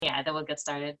Yeah, then we'll get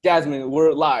started. Jasmine,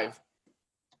 we're live.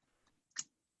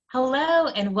 Hello,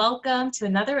 and welcome to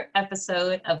another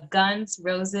episode of Guns,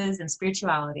 Roses, and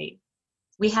Spirituality.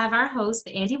 We have our host,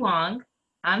 Andy Wong.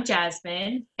 I'm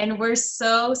Jasmine, and we're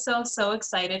so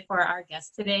excited for our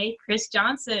guest today, Chris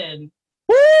Johnson.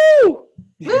 Woo!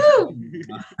 Woo!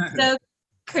 So,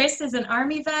 Chris is an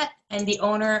Army vet and the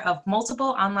owner of multiple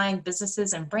online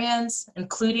businesses and brands,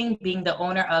 including being the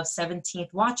owner of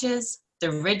 17th Watches,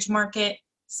 The Ridge Market,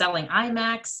 selling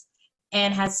IMAX,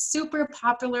 and has super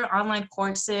popular online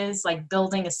courses like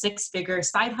building a six-figure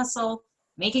side hustle,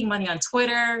 making money on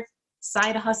Twitter,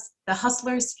 the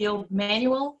Hustler's Field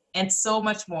Manual, and so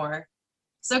much more.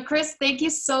 So Chris, thank you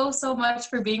so much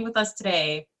for being with us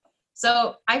today.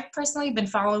 So I've personally been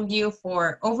following you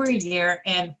for over a year,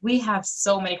 and we have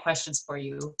so many questions for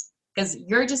you because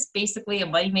you're just basically a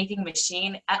money-making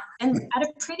machine at a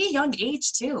pretty young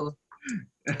age too.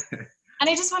 And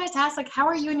I just wanted to ask, how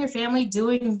are you and your family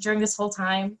doing during this whole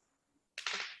time?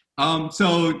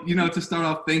 So, to start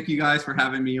off, thank you guys for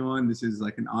having me on. This is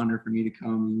like an honor for me to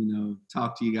come,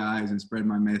 talk to you guys and spread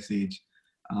my message.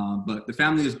 But the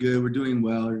family is good. We're doing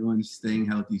well. Everyone's staying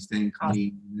healthy, staying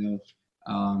clean,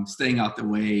 staying out the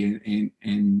way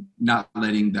and not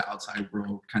letting the outside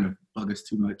world kind of bug us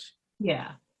too much.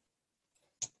 Yeah.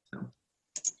 So.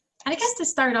 And I guess to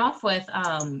start off with,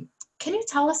 can you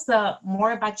tell us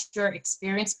more about your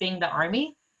experience being the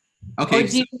Army? Okay.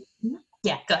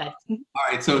 Yeah, go ahead. All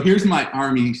right. So here's my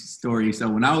Army story. So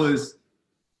when I was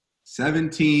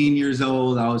 17 years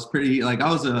old, I was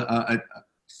I was a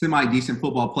semi-decent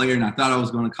football player, and I thought I was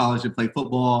going to college to play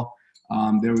football.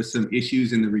 There was some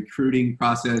issues in the recruiting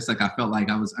process. I felt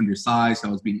like I was undersized, so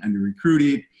I was being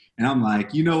under-recruited. And I'm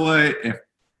like, you know what? If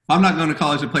I'm not going to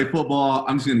college to play football,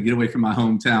 I'm just going to get away from my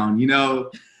hometown,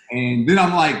 And then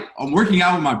I'm working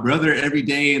out with my brother every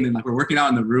day, and then we're working out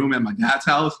in the room at my dad's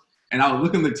house, and I would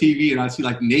look on the TV and I see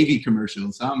Navy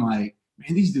commercials. So I'm like,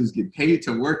 man, these dudes get paid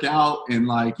to work out and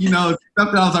stuff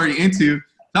that I was already into.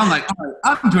 So I'm like, all right,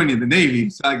 I'm joining the Navy.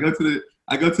 So I go to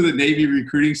the Navy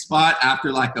recruiting spot after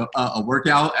a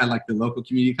workout at the local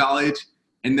community college,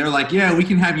 and they're like, yeah, we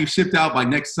can have you shipped out by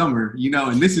next summer,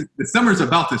 and the summer's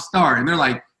about to start, and they're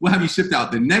like, we'll have you shipped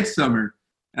out the next summer.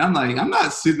 And I'm like, I'm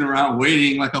not sitting around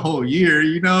waiting a whole year,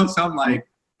 So I'm like,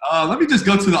 let me just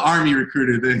go to the Army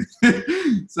recruiter then.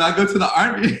 So I go to the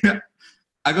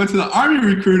Army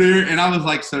recruiter, and I was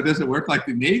like, so does it work like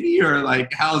the Navy, or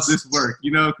how does this work?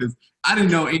 Because I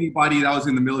didn't know anybody that was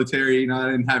in the military.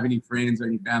 I didn't have any friends or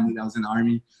any family that was in the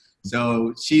Army.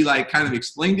 So she kind of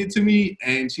explained it to me,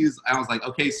 and I was like,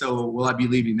 okay, so will I be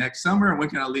leaving next summer, and when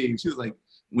can I leave? And she was like,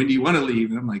 when do you want to leave?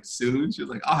 And I'm like, soon. She was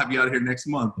like, I'll have you out here next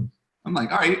month. I'm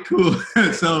like, all right, cool.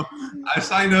 So I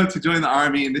signed up to join the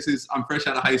Army, and I'm fresh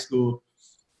out of high school.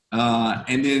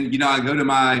 And then, I go to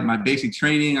my basic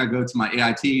training, I go to my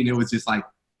AIT, and it was just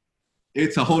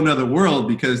it's a whole nother world,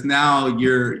 because now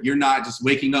you're not just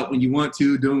waking up when you want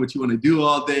to, doing what you want to do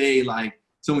all day.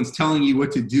 Someone's telling you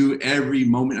what to do every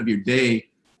moment of your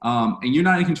day. And you're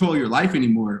not in control of your life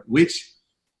anymore, which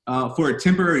for a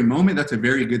temporary moment, that's a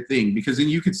very good thing, because then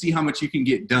you can see how much you can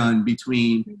get done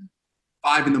between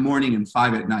 5 in the morning and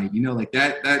 5 at night.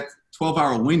 That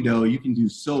 12-hour window, you can do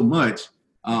so much.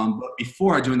 But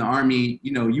before I joined the Army,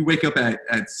 you wake up at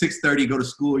 6:30, go to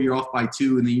school, you're off by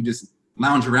 2, and then you just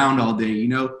lounge around all day,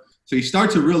 So you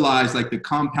start to realize the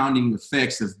compounding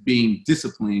effects of being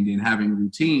disciplined and having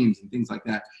routines and things like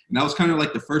that. And that was kind of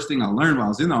the first thing I learned while I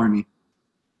was in the Army.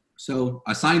 So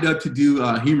I signed up to do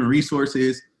human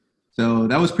resources. So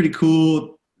that was pretty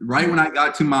cool. Right when I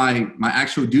got to my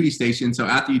actual duty station, so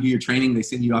after you do your training, they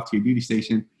send you off to your duty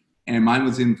station, and mine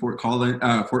was in Fort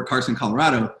Carson,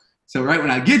 Colorado. So right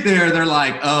when I get there, they're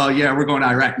like, oh, yeah, we're going to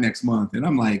Iraq next month. And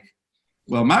I'm like,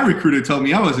 well, my recruiter told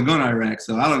me I wasn't going to Iraq,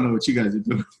 so I don't know what you guys are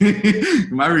doing.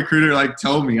 My recruiter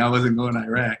told me I wasn't going to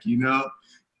Iraq,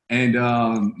 And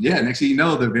next thing you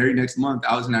know, the very next month,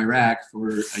 I was in Iraq for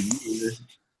a year.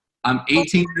 I'm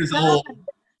 18 years old.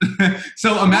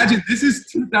 So imagine this is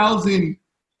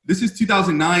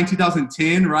 2009,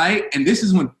 2010, right? And this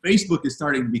is when Facebook is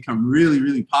starting to become really,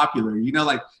 really popular.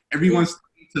 Everyone's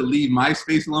starting to leave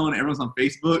MySpace alone. Everyone's on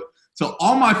Facebook. So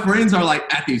all my friends are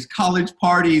at these college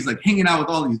parties, hanging out with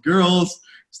all these girls,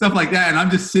 stuff like that. And I'm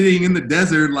just sitting in the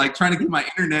desert, trying to get my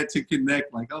internet to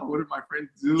connect. Oh, what are my friends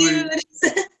doing?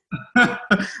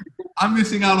 I'm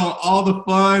missing out on all the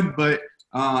fun, but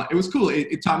it was cool.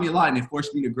 It taught me a lot, and it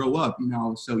forced me to grow up. I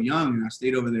was so young, and I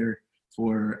stayed over there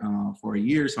for a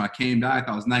year. So I came back.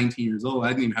 I was 19 years old. I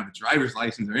didn't even have a driver's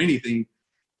license or anything.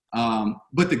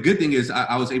 But the good thing is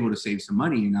I was able to save some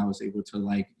money, and I was able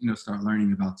to start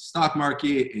learning about the stock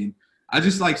market, and I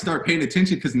just like start paying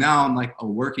attention because now I'm like a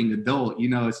working adult. You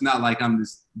know, it's not like I'm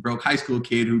this broke high school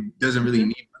kid who doesn't really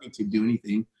need money to do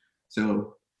anything.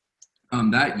 So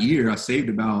that year I saved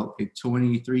about like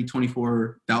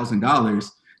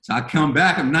 $24,000. So I come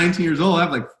back, I'm 19 years old, I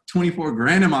have like 24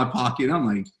 grand in my pocket. I'm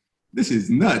like, this is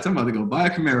nuts. I'm about to go buy a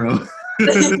Camaro.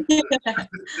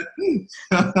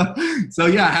 So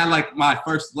yeah, I had like my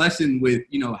first lesson with,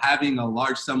 you know, having a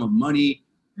large sum of money,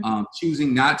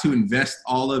 choosing not to invest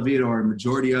all of it or a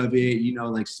majority of it, you know,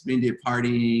 like spend it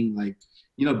partying, like,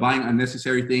 you know, buying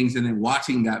unnecessary things, and then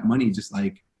watching that money just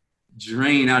like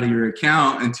drain out of your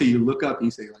account until you look up and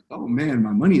you say like, oh man,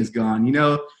 my money is gone, you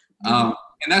know?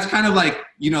 And that's kind of like,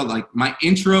 you know, like my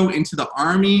intro into the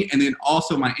Army, and then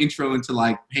also my intro into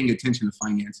like paying attention to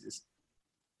finances.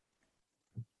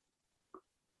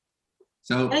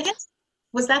 So And I guess,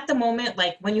 was that the moment,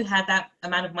 like when you had that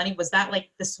amount of money, was that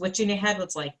like the switch in your head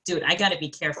was like, dude, I got to be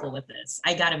careful with this.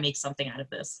 I got to make something out of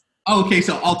this. okay,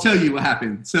 so I'll tell you what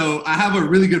happened. So I have a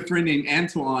really good friend named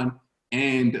Antoine,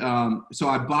 and so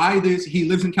I buy this. He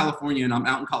lives in California, and I'm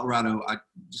out in Colorado. I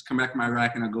just come back from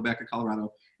Iraq, and I go back to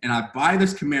Colorado, and I buy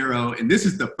this Camaro. And this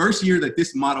is the first year that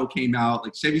this model came out.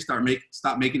 Like Chevy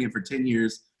stopped making it for 10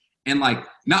 years. And like,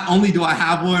 not only do I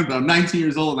have one, but I'm 19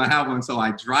 years old and I have one. So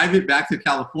I drive it back to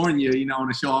California, you know, I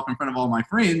want to show off in front of all my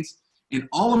friends. And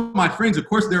all of my friends, of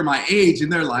course, they're my age,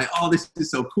 and they're like, oh, this is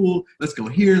so cool. Let's go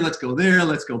here. Let's go there.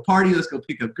 Let's go party. Let's go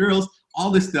pick up girls, all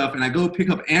this stuff. And I go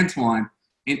pick up Antoine,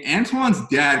 and Antoine's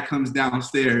dad comes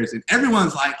downstairs, and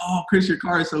everyone's like, oh, Chris, your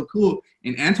car is so cool.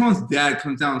 And Antoine's dad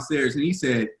comes downstairs, and he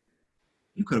said,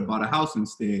 you could have bought a house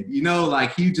instead. You know,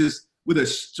 like he just, with a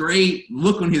straight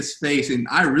look on his face, and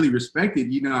I really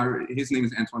respected, you know, his name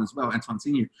is Antoine as well, Antoine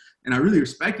Sr., and I really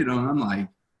respected him. I'm like,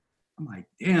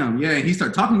 damn, yeah. And he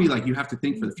started talking to me like, you have to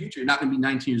think for the future. You're not gonna be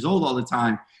 19 years old all the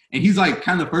time. And he's like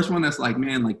kind of the first one that's like,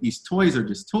 man, like these toys are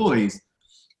just toys.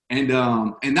 And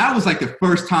that was like the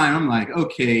first time I'm like,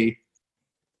 okay,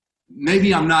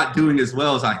 maybe I'm not doing as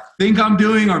well as I think I'm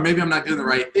doing, or maybe I'm not doing the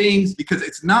right things, because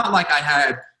it's not like I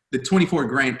had the 24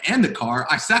 grand and the car.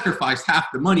 I sacrificed half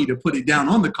the money to put it down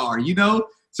on the car, you know?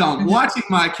 So I'm watching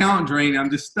my account drain. I'm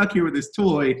just stuck here with this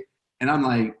toy. And I'm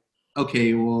like,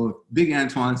 okay, well, Big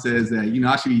Antoine says that, you know,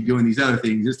 I should be doing these other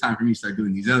things. It's time for me to start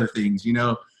doing these other things, you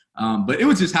know? But it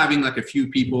was just having like a few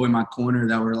people in my corner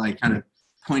that were like kind of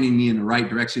pointing me in the right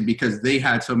direction, because they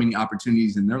had so many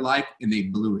opportunities in their life and they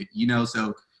blew it, you know?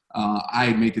 So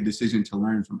I made the decision to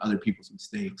learn from other people's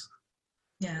mistakes.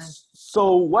 Yeah.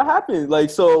 So what happened? Like,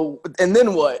 so, and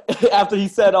then what? After he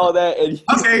said all that, and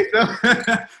okay, so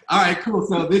all right, cool.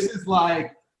 So this is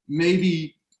like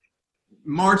maybe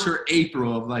March or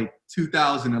April of like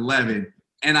 2011,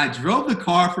 and I drove the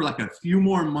car for like a few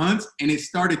more months, and it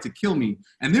started to kill me.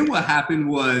 And then what happened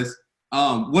was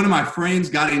one of my friends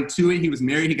got into it. He was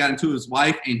married. He got into his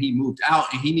wife, and he moved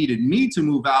out, and he needed me to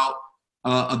move out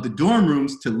of the dorm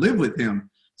rooms to live with him,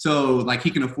 so like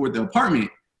he can afford the apartment.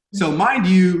 So mind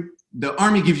you, the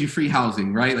Army gives you free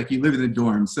housing, right? Like you live in the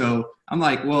dorm. So I'm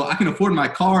like, well, I can afford my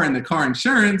car and the car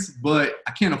insurance, but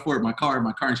I can't afford my car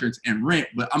insurance and rent,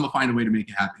 but I'm gonna find a way to make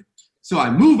it happen. So I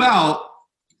move out,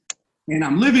 and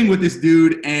I'm living with this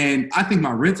dude, and I think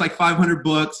my rent's like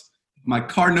 $500. My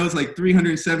car note's like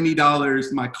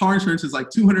 $370. My car insurance is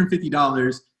like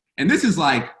 $250. And this is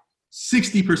like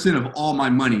 60% of all my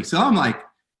money. So I'm like,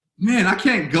 man, I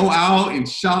can't go out and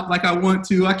shop like I want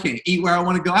to. I can't eat where I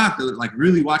want to go. I have to like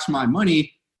really watch my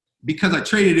money, because I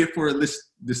traded it for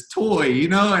this toy, you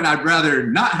know, and I'd rather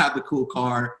not have the cool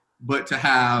car, but to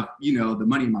have, you know, the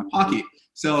money in my pocket.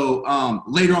 So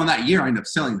later on that year, I ended up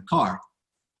selling the car.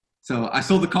 So I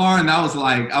sold the car, and I was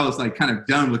like kind of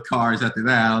done with cars after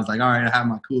that. I was like, all right, I have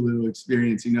my cool little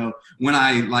experience, you know, when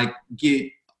I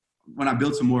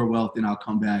build some more wealth, then I'll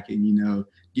come back and, you know,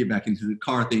 get back into the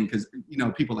car thing, because, you know,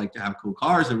 people like to have cool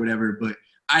cars or whatever, but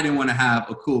I didn't want to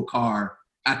have a cool car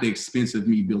at the expense of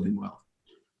me building wealth.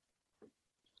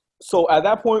 So at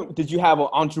that point, did you have an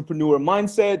entrepreneur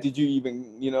mindset? Did you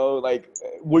even, you know, like,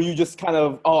 were you just kind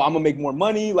of, oh, I'm gonna make more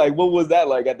money? Like, what was that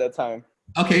like at that time?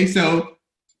 Okay, so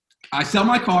I sell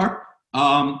my car,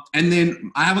 and then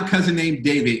I have a cousin named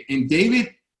David, and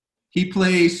David, he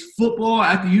plays football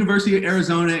at the University of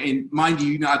Arizona, and mind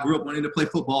you, you know, I grew up wanting to play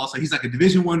football, so he's like a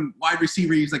Division I wide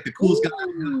receiver. He's like the coolest guy.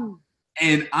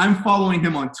 And I'm following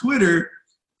him on Twitter,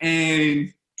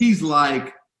 and he's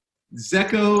like,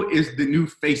 Zecco is the new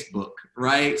Facebook,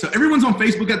 right? So everyone's on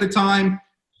Facebook at the time.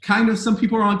 Kind of some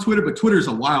people are on Twitter, but Twitter is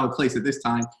a wild place at this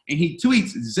time. And he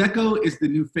tweets, Zecco is the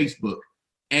new Facebook.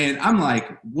 And I'm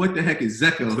like, what the heck is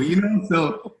Zecco? You know,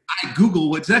 so I Google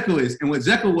what Zecco is. And what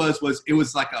Zecco was it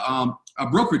was like a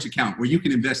brokerage account where you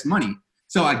can invest money.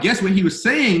 So I guess what he was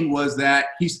saying was that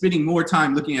he's spending more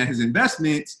time looking at his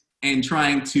investments and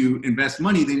trying to invest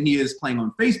money than he is playing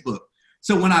on Facebook.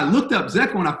 So when I looked up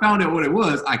Zecco and I found out what it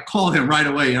was, I called him right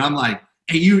away. And I'm like,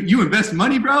 hey, you invest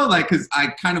money, bro? Like, because I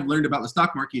kind of learned about the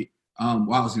stock market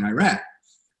while I was in Iraq.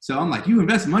 So I'm like, you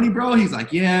invest money, bro? He's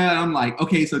like, yeah. And I'm like,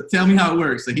 okay, so tell me how it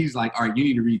works. So he's like, all right, you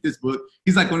need to read this book.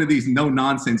 He's like one of these no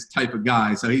nonsense type of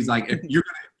guys. So he's like, if you're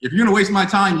gonna waste my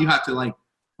time, you have to like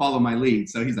follow my lead.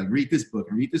 So he's like, read this book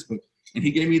and read this book. And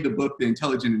he gave me the book, The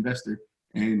Intelligent Investor.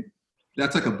 And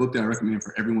that's like a book that I recommend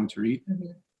for everyone to read. Mm-hmm.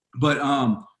 But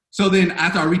so then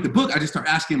after I read the book, I just start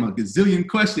asking him a gazillion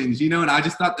questions, and I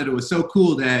just thought that it was so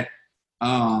cool that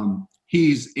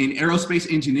he's in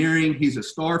aerospace engineering. He's a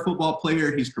star football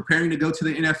player. He's preparing to go to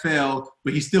the NFL,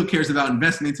 but he still cares about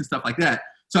investments and stuff like that.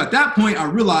 So at that point, I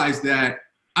realized that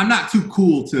I'm not too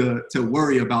cool to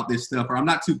worry about this stuff, or I'm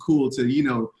not too cool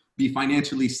to, be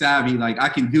financially savvy. Like, I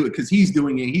can do it because he's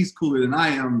doing it. He's cooler than I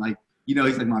am. Like, he's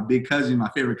like my big cousin, my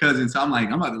favorite cousin. So I'm like,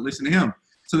 I'm about to listen to him.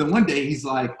 So then one day he's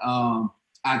like,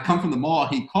 I come from the mall.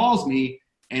 He calls me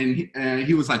and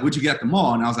he was like, what'd you get at the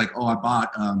mall? And I was like, oh, I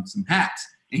bought some hats.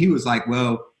 And he was like,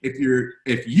 well,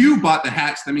 if you bought the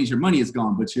hats, that means your money is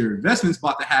gone. But your investments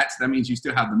bought the hats, that means you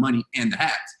still have the money and the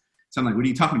hats. So I'm like, what are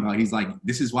you talking about? He's like,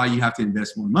 this is why you have to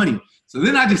invest more money. So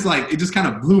then I just it just kind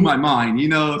of blew my mind,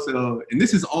 So, and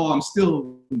this is all, I'm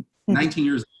still 19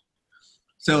 years old.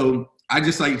 So I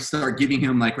just start giving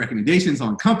him recommendations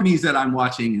on companies that I'm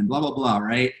watching and blah, blah, blah,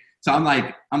 right? So I'm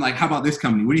like, how about this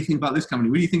company? What do you think about this company?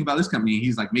 What do you think about this company? And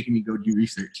he's like making me go do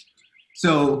research.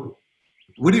 So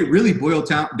what it really boiled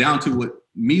down to, what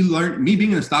me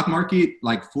being in the stock market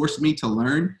forced me to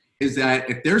learn, is that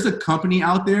if there's a company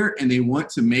out there and they want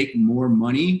to make more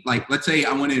money, let's say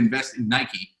I want to invest in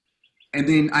Nike, and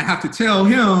then I have to tell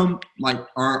him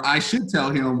or I should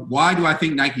tell him, why do I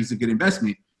think Nike's a good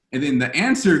investment? And then the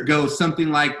answer goes something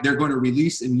like, they're going to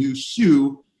release a new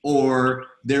shoe, or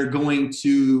they're going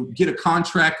to get a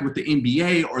contract with the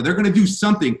NBA, or they're going to do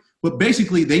something. But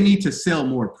basically, they need to sell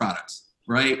more products,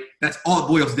 right? That's all it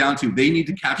boils down to. They need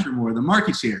to capture more of the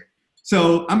market share.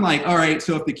 So I'm like, all right,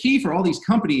 so if the key for all these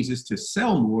companies is to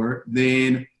sell more,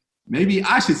 then maybe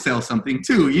I should sell something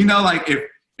too.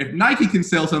 If Nike can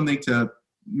sell something to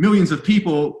millions of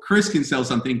people, Chris can sell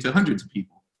something to hundreds of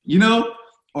people,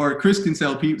 or Chris can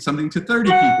sell something to 30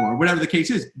 people, or whatever the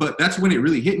case is. But that's when it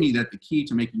really hit me that the key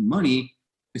to making money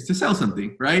is to sell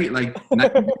something, right? Like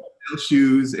Nike is going to sell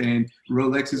shoes, and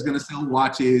Rolex is going to sell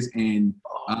watches, and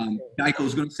Geico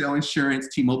is going to sell insurance,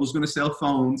 T-Mobile is going to sell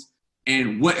phones.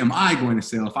 And what am I going to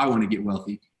sell if I want to get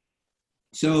wealthy?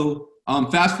 So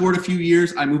fast forward a few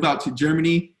years, I move out to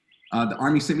Germany. The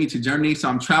Army sent me to Germany. So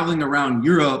I'm traveling around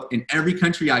Europe. In every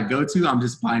country I go to, I'm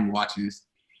just buying watches.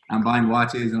 I'm buying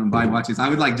watches and I'm buying watches. I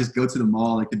would just go to the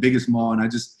mall, the biggest mall, and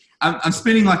I'm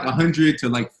spending $100 to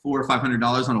 $400 or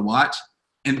 $500 on a watch.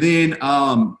 And then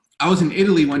I was in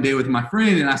Italy one day with my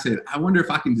friend, and I said, I wonder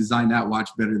if I can design that watch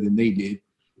better than they did.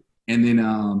 And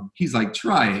then he's like,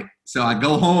 try it. So I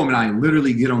go home and I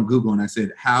literally get on Google and I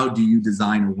said, how do you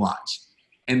design a watch?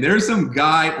 And there's some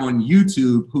guy on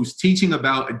YouTube who's teaching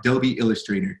about Adobe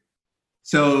Illustrator.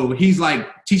 So he's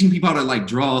teaching people how to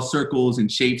draw circles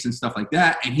and shapes and stuff like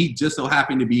that. And he just so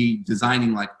happened to be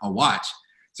designing a watch.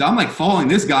 So I'm following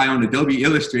this guy on Adobe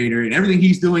Illustrator, and everything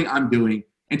he's doing, I'm doing,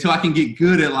 until I can get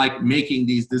good at making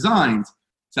these designs.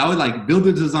 So I would build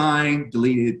a design,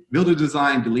 delete it, build a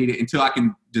design, delete it, until I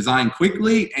can design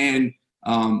quickly and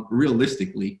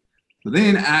realistically. But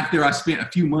then after I spent a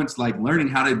few months learning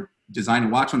how to design a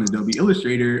watch on Adobe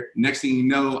Illustrator, next thing you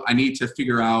know, I need to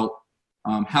figure out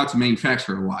how to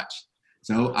manufacture a watch.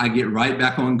 So I get right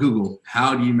back on Google.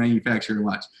 How do you manufacture a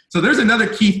watch? So there's another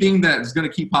key thing that's going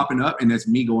to keep popping up, and that's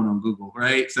me going on Google,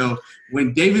 right? So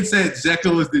when David said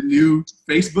Zecco is the new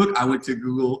Facebook, I went to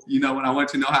Google. When I want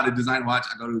to know how to design a watch,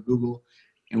 I go to Google.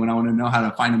 And when I want to know how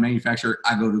to find a manufacturer,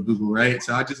 I go to Google, right?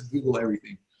 So I just Google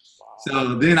everything.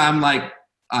 So then I'm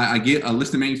I get a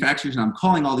list of manufacturers, and I'm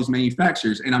calling all these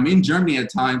manufacturers, and I'm in Germany at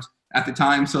the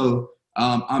time. So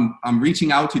I'm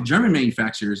reaching out to German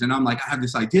manufacturers, and I'm I have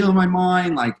this idea in my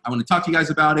mind. I want to talk to you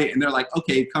guys about it. And they're like,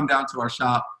 okay, come down to our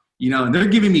shop, and they're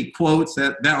giving me quotes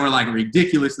that are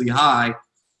ridiculously high.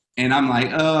 And I'm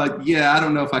yeah, I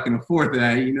don't know if I can afford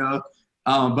that,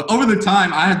 but over the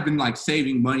time I have been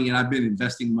saving money, and I've been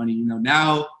investing money,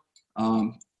 now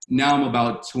I'm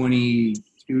about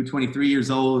 22, 23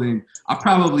 years old, and I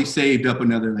probably saved up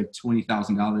another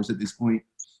 $20,000 at this point.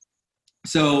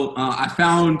 So I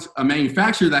found a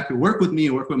manufacturer that could work with me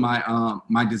and work with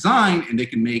my design, and they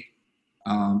can make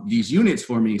these units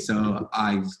for me. So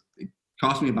it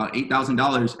cost me about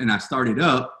 $8,000, and I started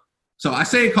up. So I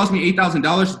say it cost me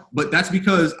 $8,000, but that's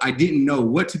because I didn't know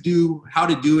what to do, how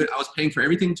to do it. I was paying for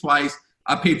everything twice.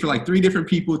 I paid for like 3 different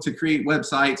people to create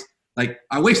websites. Like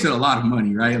I wasted a lot of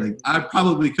money, right? Like I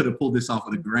probably could have pulled this off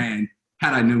with $1,000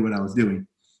 had I knew what I was doing.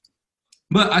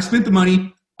 But I spent the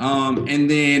money. And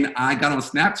then I got on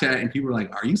Snapchat and people were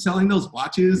like, are you selling those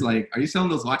watches? Like, are you selling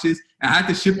those watches? And I had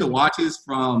to ship the watches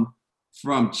from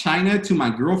China to my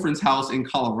girlfriend's house in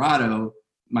Colorado.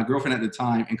 My girlfriend at the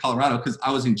time in Colorado, because I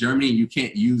was in Germany, you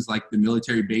can't use like the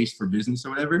military base for business or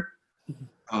whatever.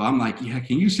 I'm like, yeah,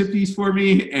 can you ship these for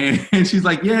me? And she's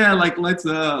like, yeah, like let's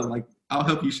like I'll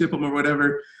help you ship them or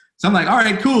whatever. So I'm like, all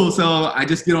right, cool. So I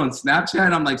just get on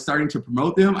Snapchat. I'm like starting to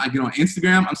promote them. I get on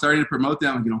Instagram. I'm starting to promote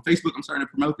them. I get on Facebook. I'm starting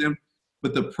to promote them.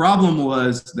 But the problem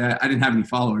was that I didn't have any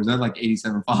followers. I had like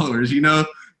 87 followers, you know?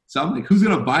 So I'm like, who's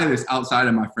going to buy this outside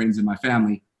of my friends and my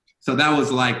family? So that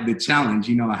was like the challenge,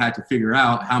 you know, I had to figure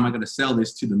out how am I going to sell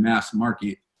this to the mass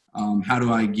market? How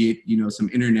do I get, you know, some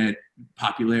internet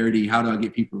popularity? How do I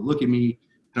get people to look at me?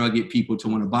 How do I get people to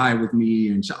want to buy with me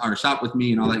and or shop with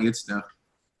me and all that good stuff?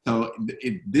 So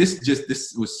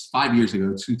this was 5 years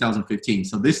ago, 2015.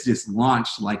 So this just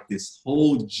launched like this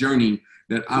whole journey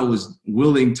that I was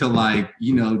willing to like,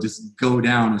 you know, just go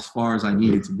down as far as I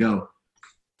needed to go.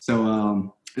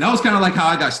 So, that was kind of like how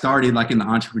I got started, like in the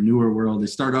entrepreneur world. It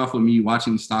started off with me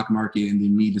watching the stock market and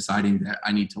then me deciding that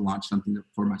I need to launch something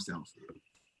for myself.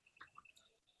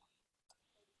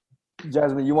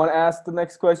 Jasmine, you want to ask the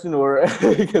next question or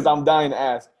because I'm dying to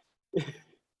ask?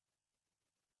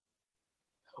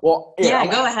 Well, yeah,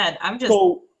 go ahead. I'm just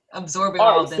absorbing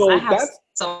all of this. I have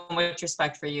so much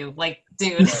respect for you. Like,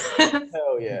 dude.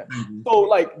 Hell yeah. So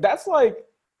like, that's like,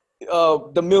 the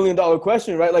 $1 million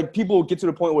question, right? Like people get to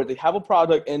the point where they have a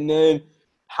product and then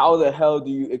how the hell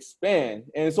do you expand?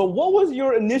 And so what was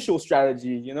your initial strategy,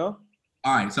 you know?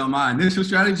 All right. So my initial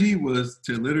strategy was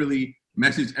to literally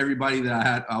message everybody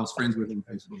that I was friends with on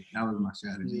Facebook. That was my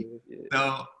strategy. Yeah.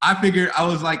 So I figured I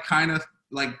was like kind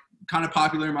of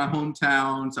popular in my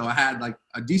hometown. So I had like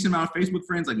a decent amount of Facebook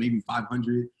friends, like maybe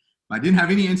 500. But I didn't have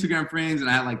any Instagram friends and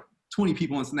I had like 20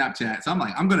 people on Snapchat. So I'm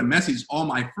like, I'm going to message all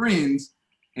my friends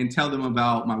and tell them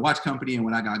about my watch company and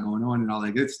what I got going on and all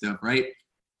that good stuff, right?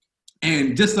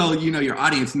 And just so you know, your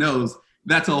audience knows,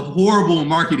 that's a horrible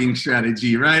marketing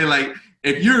strategy, right? Like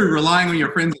if you're relying on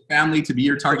your friends and family to be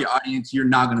your target audience, you're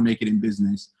not gonna make it in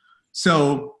business.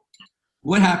 So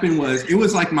what happened was, it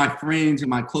was like my friends and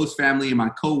my close family and my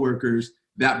coworkers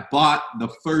that bought the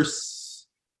first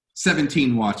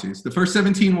 17 watches. The first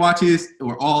 17 watches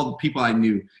were all the people I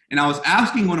knew. And I was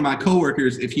asking one of my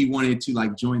coworkers if he wanted to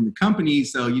like join the company.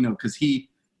 So, you know, cause he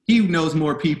knows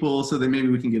more people so that maybe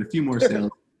we can get a few more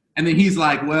sales. And then he's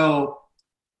like, well,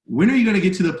 when are you going to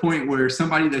get to the point where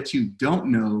somebody that you don't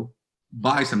know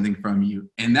buys something from you?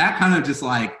 And that kind of just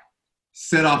like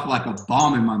set off like a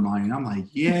bomb in my mind. And I'm like,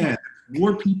 yeah,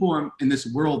 more people in this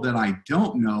world that I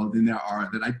don't know than there are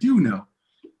that I do know.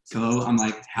 So I'm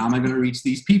like, how am I going to reach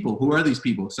these people? Who are these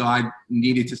people? So I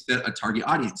needed to set a target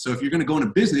audience. So if you're going to go into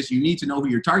business, you need to know who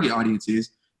your target audience is,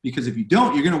 because if you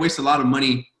don't, you're going to waste a lot of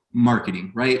money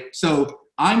marketing, right? So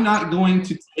I'm not going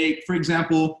to take, for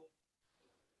example,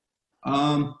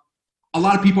 a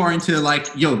lot of people are into like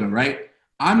yoga, right?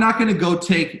 I'm not going to go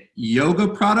take yoga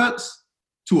products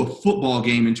to a football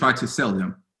game and try to sell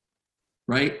them,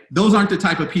 right? Those aren't the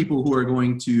type of people who are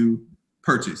going to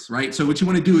purchase, right? So what you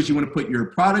want to do is you want to put your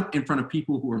product in front of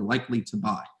people who are likely to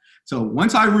buy. So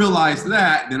once I realized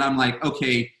that, then I'm like,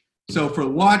 okay, so for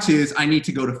watches, I need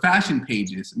to go to fashion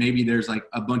pages. Maybe there's like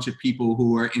a bunch of people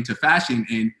who are into fashion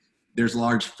and there's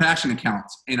large fashion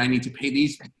accounts and I need to pay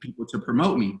these people to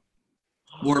promote me.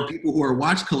 Or people who are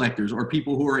watch collectors or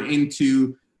people who are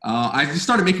into, I just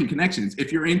started making connections.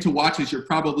 If you're into watches, you're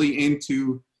probably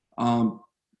into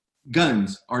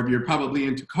guns, or you're probably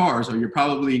into cars, or you're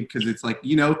probably, because it's like,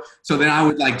 you know, so then I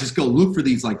would like just go look for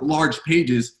these like large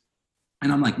pages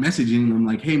and I'm like messaging them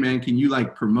like, hey man, can you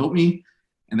like promote me?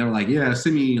 And they're like, yeah,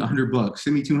 send me $100,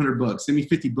 send me $200, send me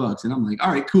 $50. And I'm like,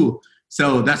 all right, cool.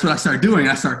 So that's what I started doing.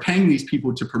 I started paying these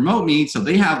people to promote me. So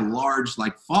they have large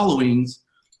like followings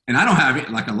and I don't have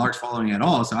like a large following at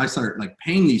all. So I started like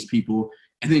paying these people.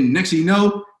 And then next thing you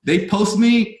know, they post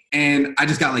me and I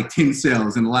just got like 10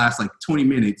 sales in the last like 20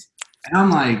 minutes. And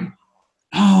I'm like,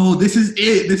 oh, this is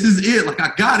it. This is it. Like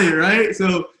I got it, right?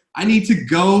 So I need to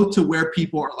go to where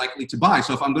people are likely to buy.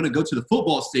 So if I'm going to go to the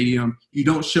football stadium, you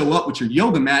don't show up with your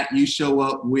yoga mat. You show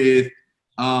up with,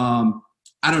 I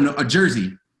don't know, a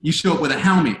jersey. You show up with a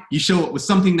helmet. You show up with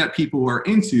something that people are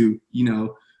into, you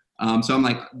know. So I'm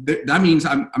like, that means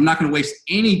I'm not going to waste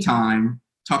any time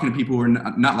talking to people who are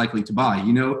not likely to buy,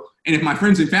 you know? And if my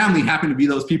friends and family happen to be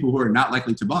those people who are not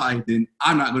likely to buy, then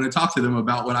I'm not going to talk to them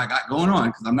about what I got going on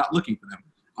because I'm not looking for them.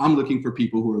 I'm looking for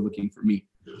people who are looking for me,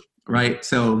 right?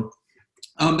 So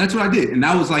that's what I did. And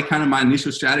that was like kind of my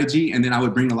initial strategy. And then I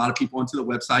would bring a lot of people onto the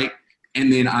website,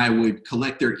 and then I would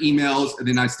collect their emails, and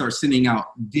then I'd start sending out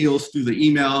deals through the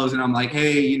emails. And I'm like,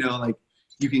 hey, you know, like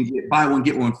you can buy one,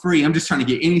 get one free. I'm just trying to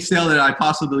get any sale that I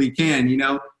possibly can, you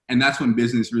know? And that's when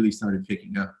business really started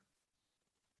picking up.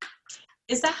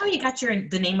 Is that how you got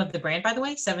the name of the brand, by the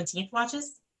way, 17th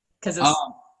Watches? Because it's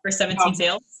for 17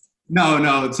 sales?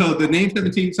 No. So the name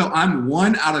 17, so I'm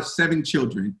 1 out of 7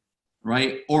 children,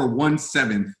 right? Or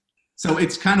 1/7. So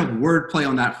it's kind of wordplay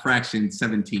on that fraction,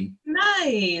 17.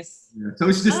 Nice. Yeah, so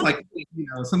it's just like, you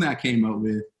know, something I came up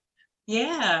with.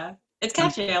 Yeah. It's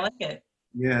catchy. I like it.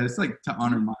 Yeah, it's like to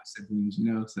honor my siblings,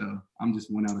 you know? So I'm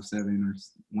just 1 out of 7 or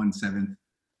 1/7.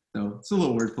 So it's a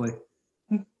little wordplay.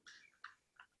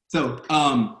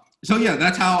 So yeah,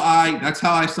 that's how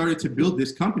I started to build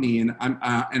this company, and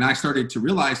I started to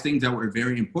realize things that were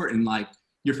very important, like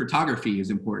your photography is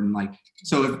important. Like,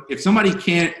 so if somebody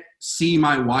can't see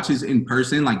my watches in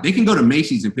person, like they can go to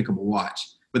Macy's and pick up a watch,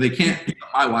 but they can't pick up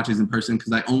my watches in person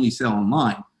because I only sell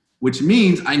online, which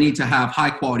means I need to have high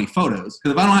quality photos.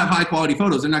 Because if I don't have high quality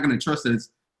photos, they're not going to trust that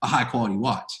it's a high quality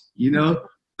watch, you know?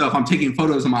 So if I'm taking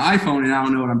photos on my iPhone and I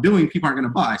don't know what I'm doing, people aren't going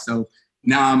to buy. So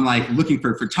now I'm like looking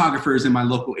for photographers in my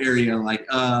local area. Like,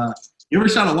 you ever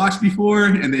shot a watch before?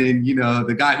 And then, you know,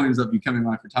 the guy who ends up becoming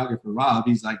my photographer, Rob,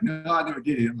 he's like, no, I never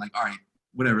did it. I'm like, all right,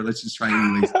 whatever, let's just try it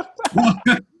anyways.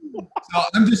 So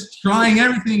I'm just trying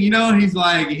everything, you know. He's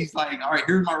like, all right,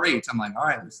 here's my rates. I'm like, all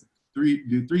right, let's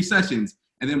do 3 sessions.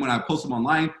 And then when I post them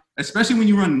online, especially when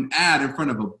you run an ad in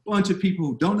front of a bunch of people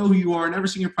who don't know who you are, never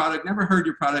seen your product, never heard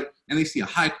your product, and they see a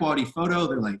high quality photo,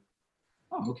 they're like,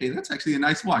 oh, okay, that's actually a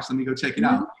nice watch. Let me go check it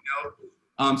out. You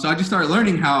know? So I just started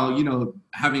learning how, you know,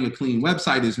 having a clean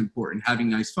website is important.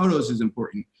 Having nice photos is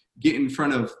important. Get in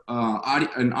front of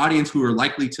an audience who are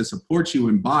likely to support you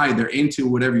and buy. They're into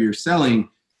whatever you're selling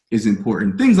is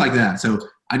important. Things like that. So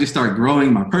I just started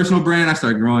growing my personal brand. I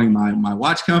started growing my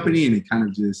watch company, and it kind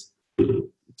of just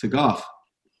took off.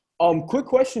 Quick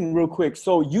question real quick.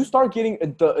 So you start getting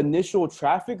the initial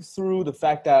traffic through the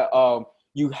fact that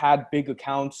you had big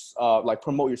accounts like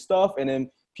promote your stuff, and then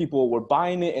people were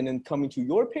buying it and then coming to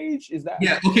your page? Is that?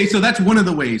 Yeah. Okay. So that's one of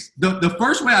the ways. The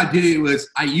first way I did it was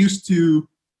I used to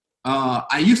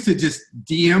just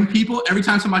DM people. Every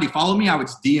time somebody followed me, I would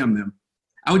just DM them.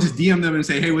 I would just DM them and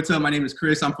say, hey, what's up? My name is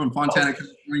Chris. I'm from Fontana,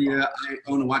 California. I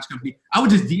own a watch company. I would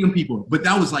just DM people, but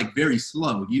that was like very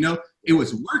slow. You know, it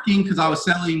was working because I was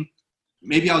selling,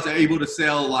 maybe I was able to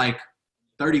sell like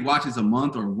 30 watches a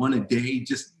month or 1 a day,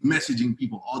 just messaging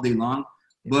people all day long.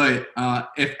 But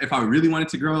if I really wanted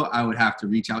to grow, I would have to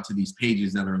reach out to these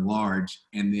pages that are large.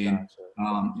 And then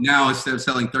now instead of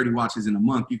selling 30 watches in a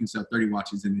month, you can sell 30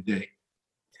 watches in a day.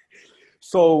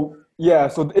 So, yeah,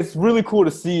 so it's really cool to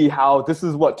see how this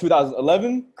is what,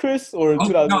 2011, Chris? Or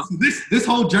 2000? No, so this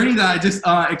whole journey that I just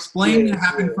explained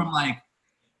happened from like,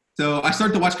 so I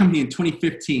started the watch company in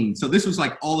 2015. So this was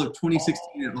like all of 2016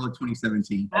 and all of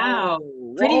 2017. Wow,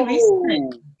 pretty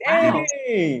recent. Dang.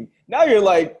 Wow. Now you're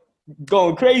like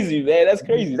going crazy, man. That's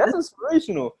crazy. That's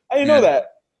inspirational. I didn't know that.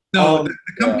 So the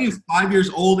company is 5 years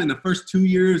old. In the first 2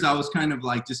 years, I was kind of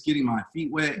like just getting my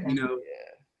feet wet, you know.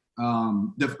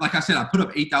 Like I said, I put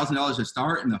up $8,000 to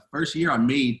start. In the first year, I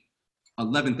made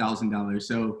 $11,000.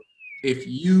 So if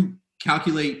you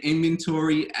calculate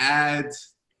inventory,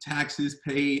 ads, taxes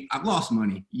paid, I've lost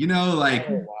money, you know, like,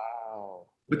 oh, wow.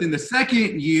 But then the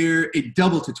second year, it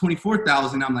doubled to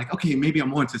 24,000. I'm like, okay, maybe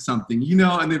I'm onto something, you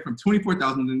know. And then from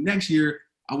 24,000 the next year,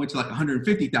 I went to like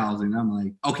 150,000. I'm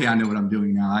like, okay, I know what I'm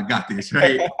doing now. I got this,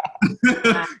 right?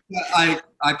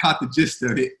 I caught the gist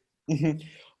of it.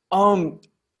 Mm-hmm.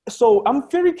 So I'm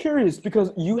very curious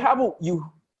because you have you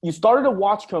started a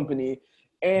watch company,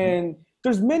 and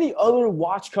there's many other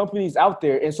watch companies out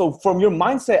there. And so from your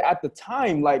mindset at the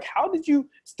time, like, how did you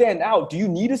stand out? Do you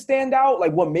need to stand out?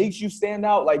 Like, what makes you stand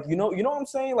out? Like, you know what I'm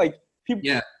saying? Like, people.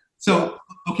 Yeah. So,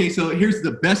 okay. So here's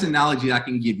the best analogy I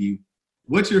can give you.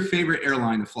 What's your favorite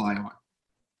airline to fly on?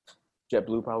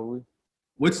 JetBlue, probably.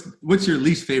 What's your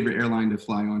least favorite airline to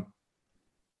fly on?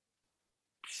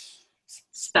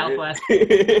 Southwest.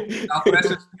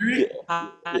 Southwest or Spirit?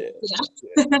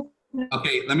 Yeah.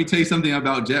 Okay, let me tell you something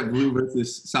about JetBlue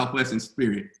versus Southwest and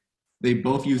Spirit. They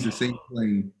both use the same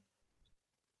plane.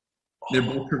 They're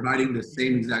both providing the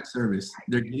same exact service.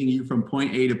 They're getting you from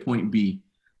point A to point B.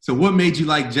 So what made you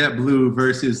like JetBlue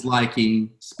versus liking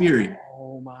Spirit?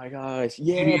 Oh my gosh.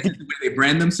 Maybe Yeah. it's the way they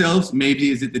brand themselves. Maybe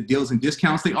is it the deals and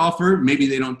discounts they offer. Maybe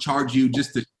they don't charge you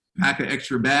just to pack an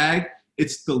extra bag.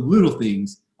 It's the little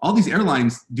things. All these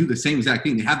airlines do the same exact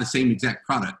thing. They have the same exact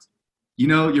product. You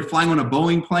know, you're flying on a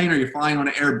Boeing plane or you're flying on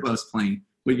an Airbus plane,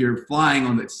 but you're flying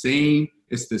on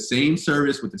it's the same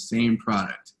service with the same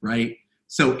product, right?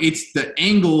 So it's the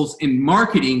angles in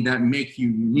marketing that make you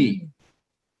unique.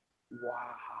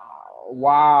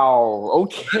 Wow.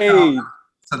 Okay.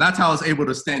 So that's how I was able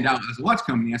to stand out as a watch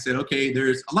company. I said, okay,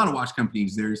 there's a lot of watch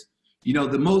companies. There's, you know,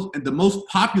 the most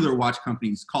popular watch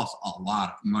companies cost a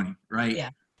lot of money, right? Yeah.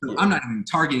 So I'm not even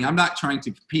targeting. I'm not trying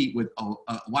to compete with a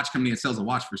watch company that sells a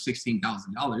watch for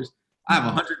 $16,000. I have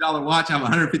a $100 watch. I have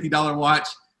a $150 watch.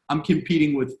 I'm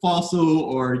competing with Fossil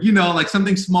or, you know, like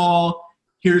something small.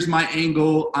 Here's my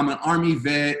angle. I'm an Army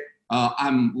vet.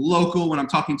 I'm local when I'm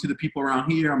talking to the people around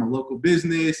here. I'm a local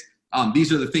business.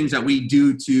 These are the things that we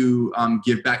do to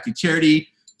give back to charity.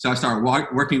 So I started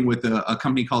working with a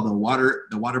company called the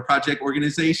Water Project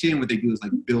Organization. What they do is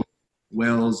like build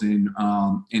wells and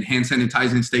hand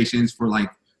sanitizing stations for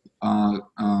like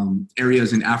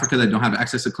areas in Africa that don't have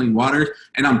access to clean water.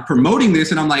 And I'm promoting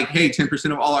this and I'm like, hey,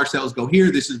 10% of all our sales go here.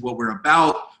 This is what we're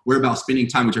about. We're about spending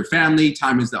time with your family.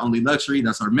 Time is the only luxury.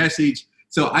 That's our message.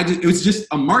 So it was just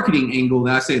a marketing angle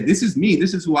that I said, this is me.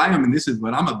 This is who I am. And this is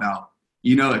what I'm about.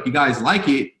 You know, if you guys like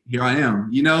it, here I am,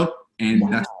 you know,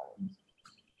 and that's.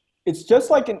 It's just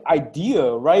like an idea,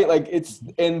 right? Like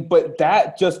but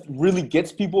that just really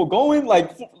gets people going.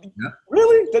 Like, yeah.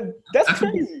 Really? That's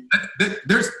crazy.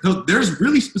 There's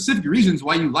really specific reasons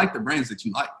why you like the brands that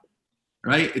you like,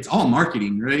 right? It's all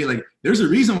marketing, right? Like there's a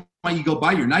reason why you go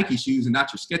buy your Nike shoes and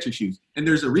not your Skechers shoes. And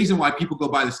there's a reason why people go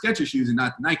buy the Skechers shoes and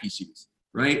not the Nike shoes,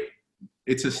 right?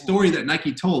 It's a story that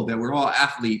Nike told that we're all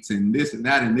athletes and this and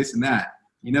that and this and that,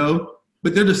 you know?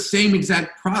 But they're the same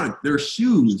exact product. They're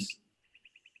shoes.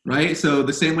 Right? So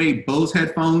the same way Bose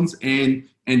headphones and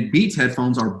Beats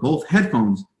headphones are both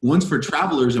headphones. One's for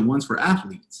travelers and one's for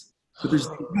athletes. But there's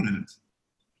products.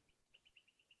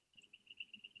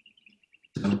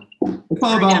 So it's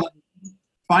all about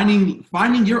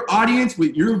finding your audience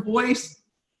with your voice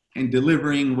and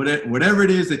delivering whatever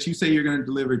it is that you say you're going to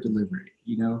deliver it,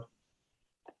 you know?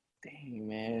 Dang,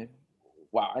 man.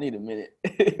 Wow, I need a minute.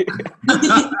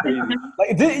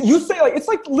 Like you say, like it's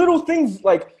like little things,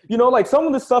 like, you know, like some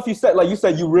of the stuff you said, like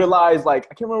you realize, like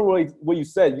I can't remember what you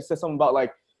said. You said something about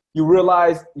like you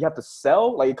realize you have to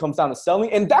sell, like it comes down to selling,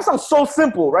 and that sounds so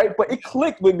simple, right? But it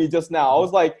clicked with me just now. I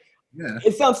was like, yeah,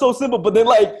 it sounds so simple, but then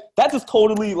like that just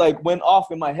totally like went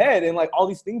off in my head, and like all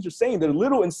these things you're saying, they're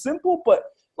little and simple, but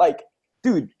like,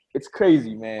 dude, it's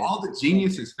crazy, man. All the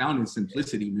genius is found in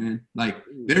simplicity, man. Like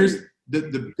there's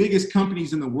the biggest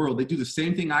companies in the world, they do the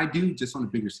same thing I do, just on a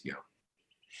bigger scale.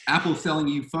 Apple's selling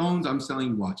you phones, I'm selling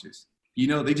you watches. You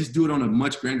know, they just do it on a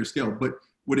much grander scale. But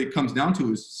what it comes down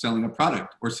to is selling a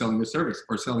product or selling a service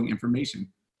or selling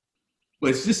information.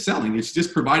 But it's just selling. It's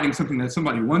just providing something that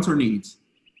somebody wants or needs,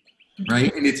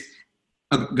 right? And it's,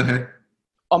 go ahead.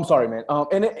 I'm sorry, man.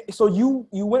 So you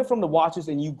went from the watches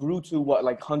and you grew to what,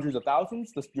 like hundreds of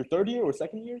thousands? Your third year or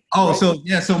second year? Oh, right? So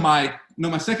yeah. So my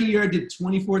second year I did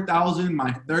 24,000.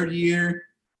 My third year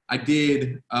I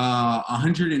did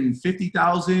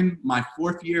 150,000. My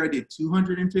fourth year I did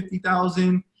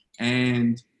 250,000,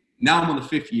 and now I'm on the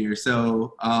fifth year.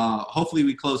 So hopefully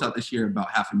we close out this year about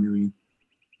 500,000.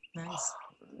 Nice.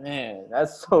 Man,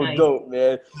 that's so dope,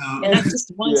 man. And that's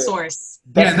just one source.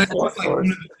 Yeah, that's just like one of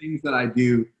the things that I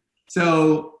do.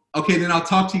 So, okay, then I'll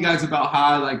talk to you guys about how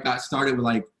I like got started with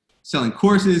like selling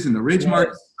courses in the Ridge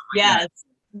Market. Yes.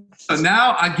 So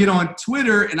now I get on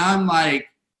Twitter and I'm like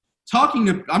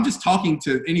I'm just talking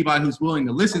to anybody who's willing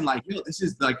to listen. Like, yo, this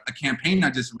is like a campaign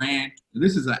I just ran.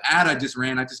 This is an ad I just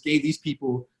ran. I just gave these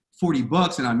people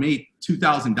 $40 and I made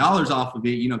 $2,000 off of it,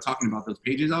 you know, talking about those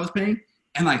pages I was paying.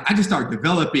 And like, I just started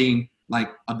developing like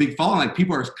a big following. Like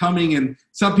people are coming and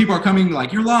some people are coming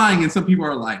like, you're lying. And some people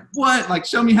are like, what? Like,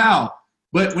 show me how.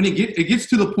 But when it gets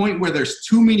to the point where there's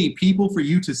too many people for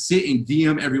you to sit and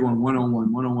DM everyone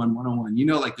one-on-one, you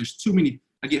know, like there's too many,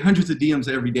 I get hundreds of DMs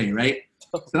every day, right?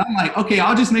 So I'm like, okay,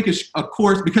 I'll just make a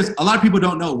course, because a lot of people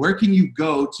don't know where can you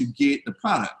go to get the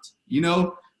product, you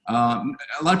know? A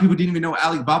lot of people didn't even know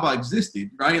Alibaba existed,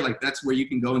 right? Like that's where you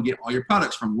can go and get all your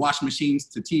products, from washing machines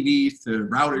to TVs to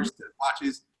routers to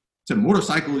watches to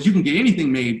motorcycles. You can get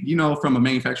anything made, you know, from a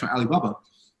manufacturer on Alibaba.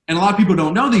 And a lot of people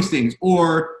don't know these things,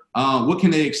 or what can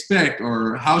they expect,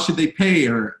 or how should they pay,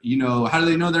 or, you know, how do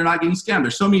they know they're not getting scammed?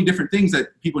 There's so many different things that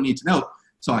people need to know.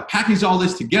 So I packaged all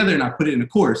this together and I put it in a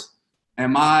course.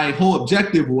 And my whole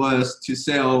objective was to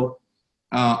sell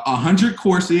 100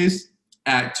 courses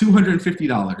at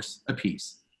 $250 a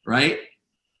piece, right?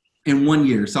 In 1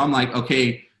 year. So I'm like,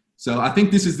 okay, so I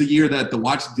think this is the year that the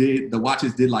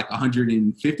watches did like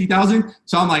 150,000.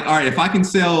 So I'm like, all right, if I can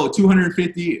sell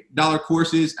 $250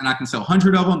 courses and I can sell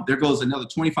 100 of them, there goes another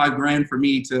 25 grand for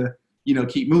me to, you know,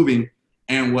 keep moving.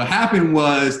 And what happened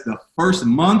was the first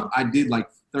month I did like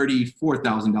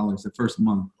 $34,000 the first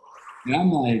month. And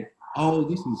I'm like, oh,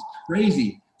 this is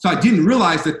crazy. So I didn't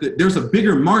realize that there's a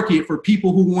bigger market for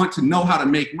people who want to know how to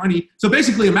make money. So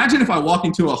basically, imagine if I walk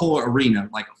into a whole arena,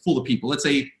 like full of people. Let's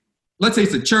say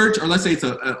it's a church, or let's say it's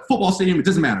a football stadium. It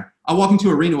doesn't matter. I walk into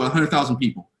an arena with 100,000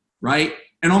 people, right?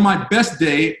 And on my best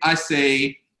day, I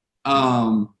say,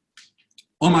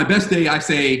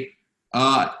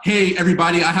 hey,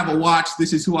 everybody, I have a watch.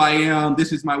 This is who I am.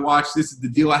 This is my watch. This is the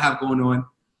deal I have going on.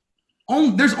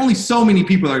 There's only so many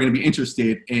people that are going to be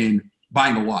interested in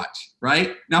buying a watch,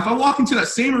 right? Now, if I walk into that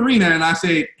same arena and I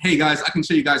say, hey, guys, I can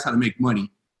show you guys how to make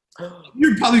money,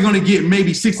 you're probably going to get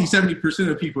maybe 60, 70%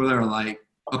 of people that are like,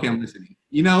 okay, I'm listening,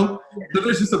 you know? So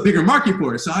there's just a bigger market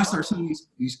for it. So I started selling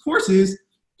these courses.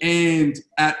 And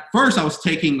at first I was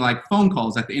taking like phone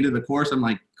calls at the end of the course. I'm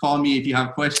like, call me if you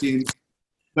have questions.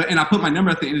 And I put my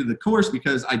number at the end of the course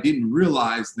because I didn't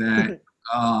realize that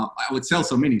I would sell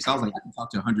so many. So I was like, I can talk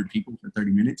to 100 people for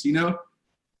 30 minutes, you know?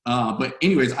 But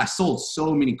anyways, I sold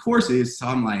so many courses. So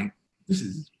I'm like, this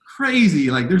is crazy.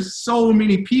 Like there's so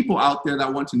many people out there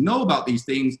that want to know about these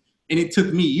things. And it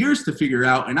took me years to figure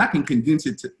out, and I can condense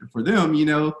it for them, you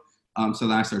know? So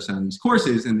then I started selling these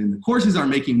courses, and then the courses are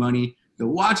making money. The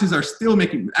watches are still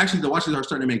making, actually the watches are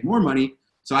starting to make more money.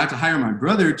 So I have to hire my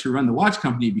brother to run the watch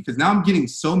company because now I'm getting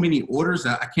so many orders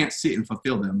that I can't sit and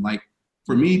fulfill them. Like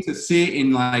for me to sit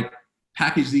and like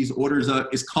package these orders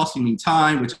up is costing me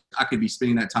time, which I could be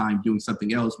spending that time doing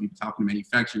something else, maybe talking to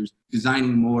manufacturers,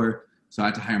 designing more. So I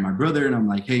had to hire my brother, and I'm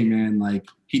like, hey man, like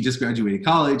he just graduated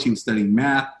college. He was studying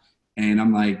math. And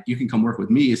I'm like, you can come work with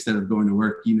me instead of going to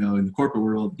work, you know, in the corporate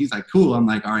world. He's like, cool. I'm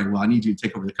like, all right, well, I need you to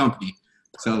take over the company.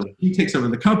 So he takes over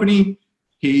the company.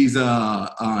 He's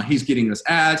getting us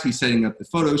ads. He's setting up the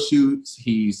photo shoots.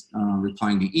 He's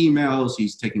replying to emails.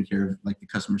 He's taking care of like the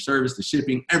customer service, the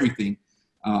shipping, everything.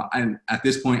 And at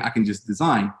this point, I can just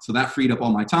design. So that freed up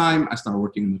all my time. I started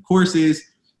working on the courses.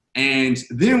 And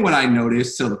then what I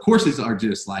noticed, so the courses are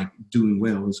just like doing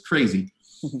well. It was crazy.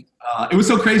 It was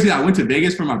so crazy that I went to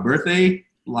Vegas for my birthday,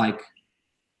 like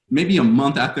maybe a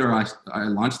month after I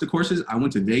launched the courses. I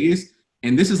went to Vegas,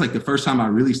 and this is like the first time I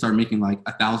really started making like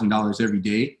 $1,000 every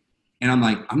day. And I'm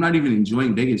like, I'm not even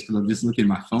enjoying Vegas because I'm just looking at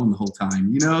my phone the whole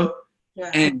time, you know?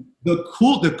 Yeah. And the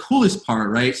coolest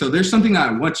part, right? So there's something that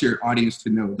I want your audience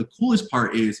to know. The coolest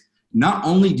part is not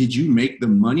only did you make the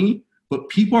money, but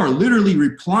people are literally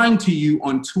replying to you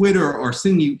on Twitter or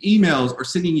sending you emails or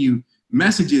sending you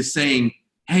messages saying,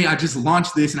 hey, I just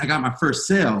launched this and I got my first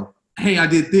sale. Hey, I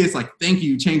did this. Like, thank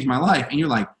you. You changed my life. And you're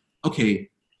like, okay,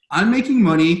 I'm making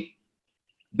money.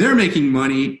 They're making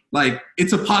money. Like,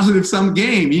 it's a positive sum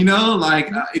game, you know? Like,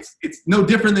 it's no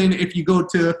different than if you go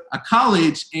to a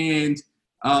college and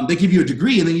they give you a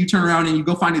degree and then you turn around and you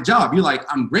go find a job. You're like,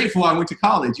 I'm grateful I went to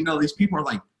college. You know, these people are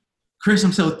like, Chris,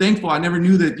 I'm so thankful. I never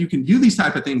knew that you can do these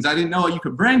type of things. I didn't know you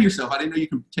could brand yourself. I didn't know you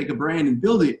could take a brand and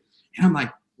build it. And I'm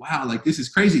like, wow, like this is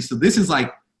crazy. So this is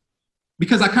like,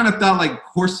 because I kind of thought like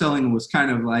course selling was kind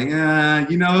of like,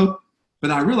 you know, but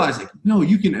I realized like, no,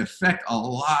 you can affect a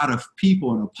lot of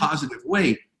people in a positive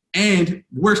way. And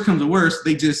worst comes to worst,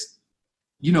 they just,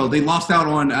 you know, they lost out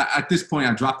on, at this point,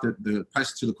 I dropped the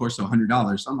price to the course to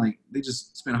 $100. So I'm like, they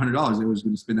just spent $100. They was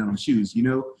going to spend that on shoes, you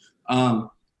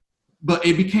know? But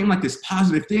it became like this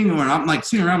positive thing where I'm like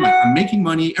sitting around, like I'm making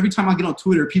money. Every time I get on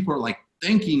Twitter, people are like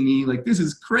thanking me. Like, this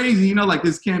is crazy. You know, like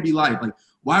this can't be life. Like,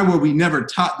 why were we never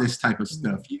taught this type of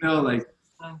stuff? You know, like,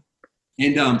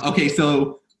 and okay,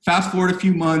 so fast forward a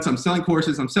few months, I'm selling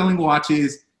courses, I'm selling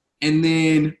watches. And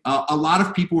then a lot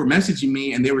of people were messaging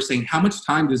me and they were saying, how much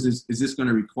time is this going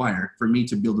to require for me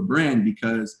to build a brand?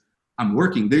 Because I'm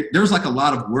working. There's like a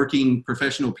lot of working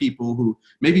professional people who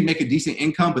maybe make a decent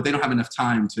income, but they don't have enough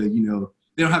time to, you know,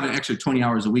 they don't have an extra 20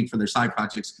 hours a week for their side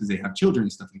projects because they have children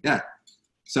and stuff like that.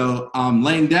 So I'm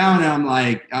laying down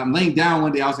and I'm laying down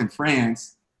one day. I was in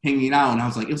France hanging out and I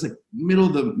was like, it was like middle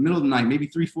of the night, maybe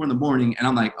 3, 4 in the morning. And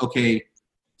I'm like, okay,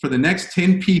 for the next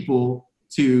 10 people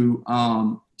to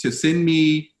send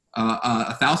me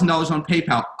 $1,000 on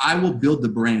PayPal, I will build the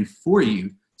brand for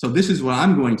you. So this is what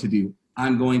I'm going to do.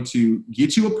 I'm going to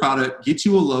get you a product, get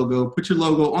you a logo, put your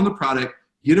logo on the product,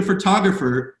 get a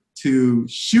photographer to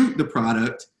shoot the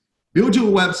product, build you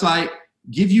a website,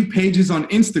 give you pages on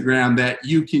Instagram that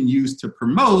you can use to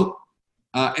promote,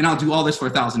 and I'll do all this for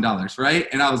 $1,000, right?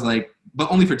 And I was like, but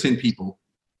only for 10 people.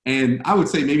 And I would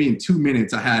say maybe in 2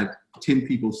 minutes, I had 10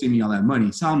 people send me all that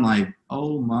money. So I'm like,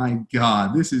 oh my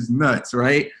God, this is nuts,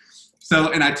 right?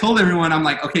 So, and I told everyone, I'm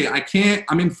like, okay,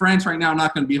 I'm in France right now. I'm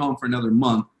not going to be home for another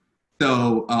month.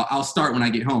 So I'll start when I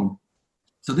get home.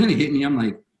 So then it hit me. I'm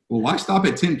like, well, why stop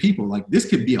at 10 people? Like, this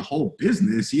could be a whole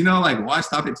business, like, why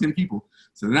stop at 10 people?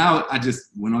 So now I just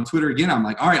went on Twitter again. I'm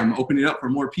like, all right, I'm opening it up for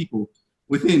more people.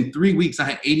 Within 3 weeks, I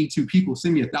had 82 people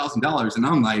send me $1,000. And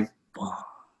I'm like, wow,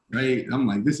 right? I'm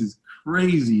like, this is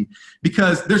crazy,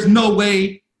 because there's no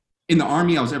way in the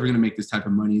Army I was ever going to make this type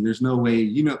of money. There's no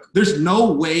way, there's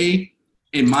no way,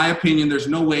 in my opinion, there's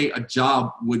no way a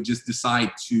job would just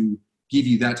decide to give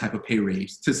you that type of pay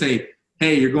raise, to say,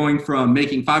 hey, you're going from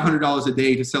making $500 a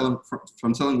day to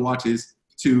from selling watches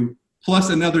to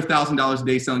plus another $1,000 a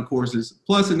day selling courses,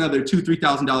 plus another $2,000,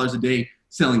 $3,000 a day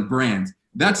selling brands.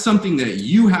 That's something that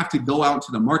you have to go out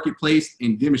to the marketplace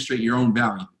and demonstrate your own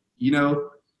value.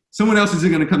 Someone else isn't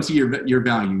going to come see your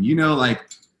value,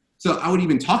 so I would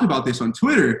even talk about this on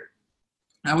Twitter.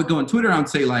 I would go on Twitter and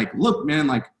say, like, look, man,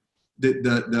 like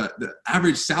the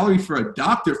average salary for a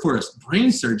doctor, for a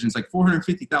brain surgeon is like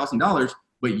 $450,000,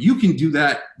 but you can do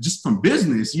that just from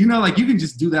business, like you can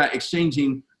just do that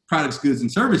exchanging products, goods,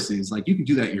 and services. Like you can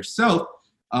do that yourself.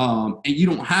 And you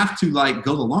don't have to like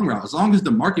go the long route. As long as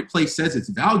the marketplace says it's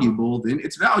valuable, then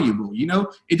it's valuable.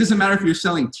 It doesn't matter if you're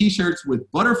selling t-shirts with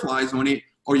butterflies on it,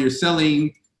 or you're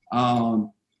selling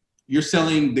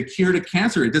the cure to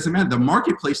cancer. It doesn't matter. The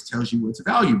marketplace tells you what's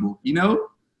valuable,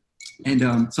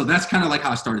 And so that's kind of like how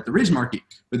I started the Ridge Market.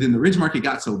 But then the Ridge Market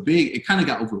got so big, it kind of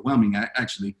got overwhelming,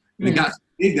 actually. And it got so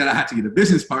big that I had to get a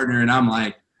business partner. And I'm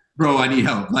like, bro, I need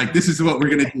help. Like, this is what we're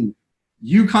going to do.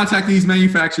 You contact these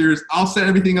manufacturers. I'll set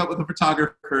everything up with a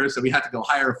photographer. So we had to go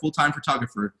hire a full-time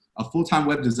photographer, a full-time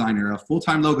web designer, a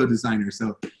full-time logo designer.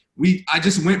 So I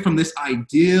just went from this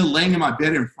idea laying in my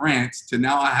bed in France to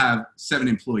now I have 7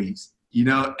 employees,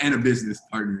 and a business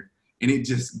partner. And it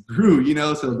just grew,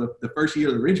 So the first year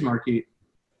of the Ridge Market,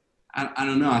 I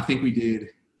don't know. I think we did,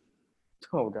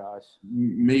 oh gosh,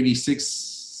 maybe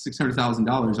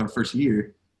 $600,000 our first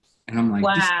year. And I'm like,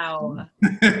 wow.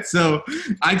 So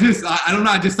I don't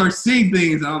know. I just start seeing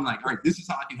things, and I'm like, all right, this is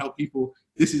how I can help people.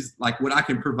 This is like what I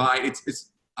can provide.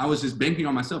 I was just banking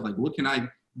on myself. Like, what can I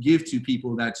give to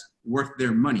people that's worth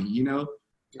their money,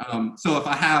 So if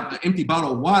I have an empty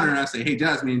bottle of water and I say, hey,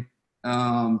 Jasmine,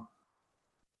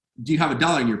 do you have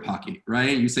 $1 in your pocket,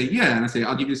 right? You say, yeah. And I say,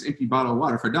 I'll give you this empty bottle of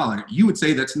water for $1. You would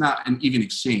say that's not an even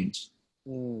exchange,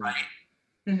 right?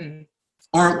 Mm-hmm.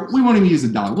 Or we won't even use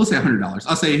 $1. We'll say $100.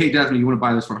 I'll say, hey, Jasmine, you want to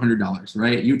buy this for $100,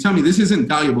 right? You tell me this isn't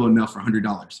valuable enough for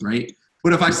 $100, right?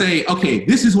 But if I say, okay,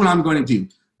 this is what I'm going to do.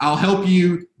 I'll help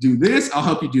you do this. I'll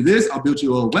help you do this. I'll build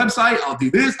you a website. I'll do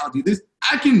this. I'll do this.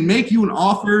 I can make you an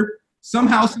offer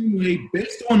somehow, some way,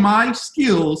 based on my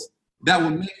skills that will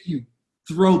make you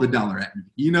throw the dollar at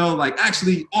me, like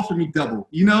actually offer me double,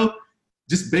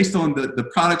 just based on the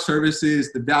product,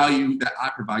 services, the value that I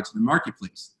provide to the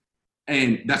marketplace.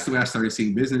 And that's the way I started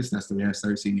seeing business. That's the way I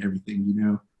started seeing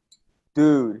everything,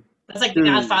 Dude. That's like the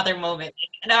Godfather moment.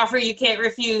 An offer you can't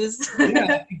refuse.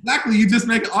 Yeah, exactly. You just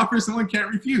make an offer someone can't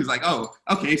refuse. Like, oh,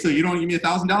 okay, so you don't give me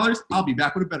 $1,000? I'll be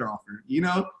back with a better offer,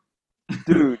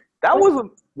 Dude, that was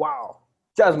wow.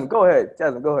 Jasmine, go ahead.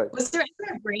 Was there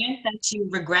ever a brand that you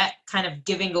regret kind of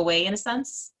giving away in a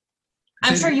sense?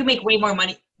 I'm sure you make way more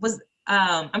money.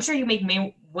 I'm sure you make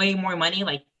way more money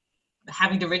like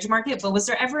having the Ridge Market, but was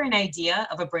there ever an idea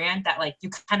of a brand that like you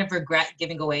kind of regret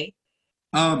giving away?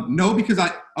 No, because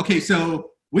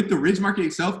so with the Ridge Market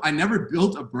itself, I never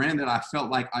built a brand that I felt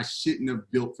like I shouldn't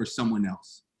have built for someone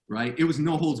else, right? It was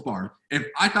no holds barred. If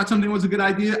I thought something was a good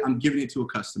idea, I'm giving it to a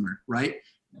customer, right?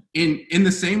 In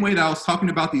the same way that I was talking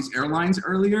about these airlines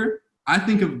earlier, I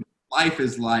think of life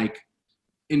as like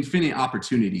infinite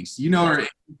opportunities, or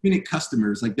infinite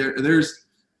customers. Like there's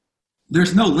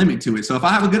no limit to it. So if I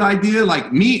have a good idea,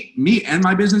 like me and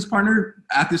my business partner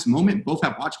at this moment both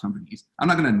have watch companies. I'm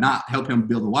not going to not help him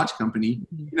build a watch company,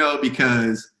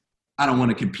 because I don't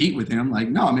want to compete with him. Like,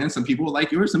 no, man, some people will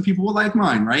like yours, some people will like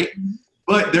mine, right?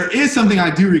 But there is something I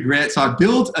do regret. So I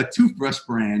built a toothbrush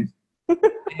brand,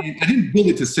 and I didn't build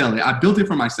it to sell it. I built it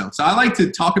for myself. So I like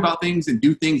to talk about things and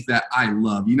do things that I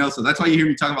love, So that's why you hear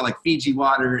me talking about like Fiji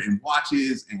water and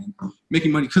watches and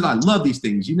making money, because I love these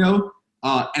things, and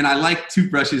I like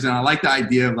toothbrushes, and I like the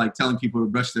idea of like telling people to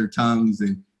brush their tongues,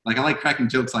 and like I like cracking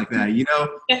jokes like that,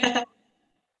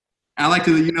 I like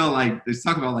to, like let's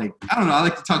talk about like, I don't know, I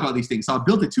like to talk about these things. So I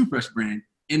built a toothbrush brand,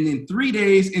 and then 3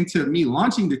 days into me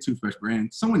launching the toothbrush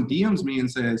brand, someone DMs me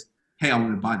and says, hey, I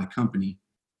want to buy the company.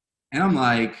 And I'm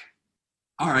like,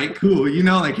 all right, cool,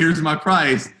 like here's my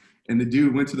price. And the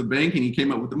dude went to the bank and he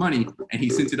came up with the money and he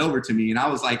sent it over to me. And I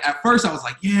was like, at first I was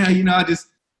like, yeah,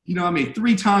 I made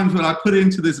 3 times what I put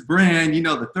into this brand,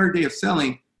 the third day of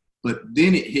selling. But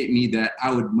then it hit me that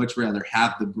I would much rather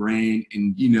have the brand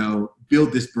and,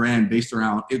 build this brand based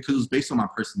around it, because it was based on my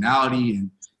personality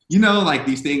and, like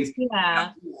these things.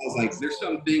 Yeah. I was like, there's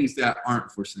some things that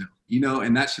aren't for sale,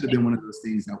 and that should have been one of those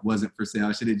things that wasn't for sale.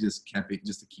 I should have just kept it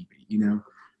just to keep it,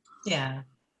 Yeah.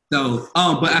 So,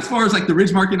 but as far as like the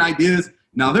Ridge Market ideas,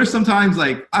 now there's sometimes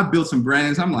like I've built some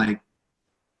brands. I'm like,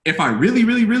 if I really,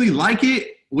 really, really like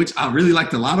it, which I really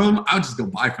liked a lot of them, I'll just go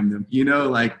buy from them,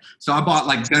 so I bought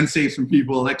like gun safes from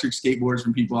people, electric skateboards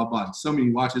from people. I bought so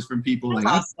many watches from people. That's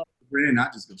like awesome. brand, I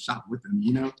just go shop with them,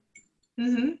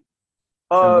 Mm-hmm.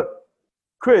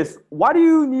 Chris, why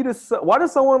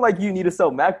does someone like you need to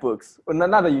sell MacBooks? Well,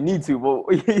 not that you need to, but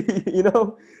why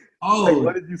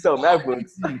did you sell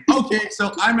MacBooks? Okay, so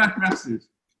iMac Masters.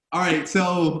 All right,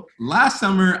 so last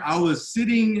summer I was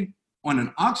sitting on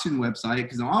an auction website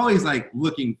because I'm always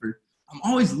looking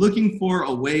for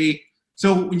a way.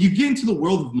 So when you get into the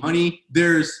world of money,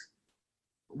 there's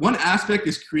one aspect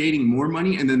is creating more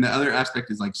money, and then the other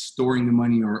aspect is like storing the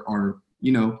money or.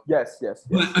 Yes.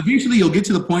 But eventually you'll get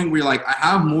to the point where you're like, I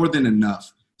have more than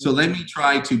enough. So let me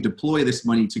try to deploy this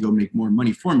money to go make more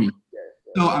money for me.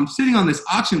 So I'm sitting on this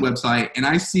auction website and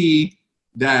I see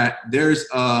that there's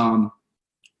a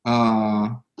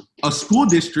school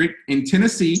district in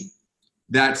Tennessee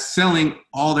that's selling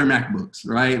all their MacBooks,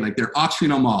 right? Like they're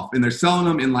auctioning them off and they're selling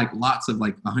them in like lots of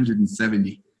like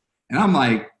 170. And I'm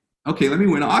like, okay, let me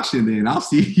win an auction then. I'll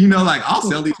see, I'll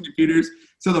sell these computers.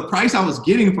 So the price I was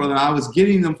getting for them, I was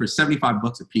getting them for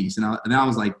 $75 a piece. And I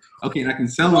was like, okay, and I can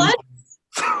sell them.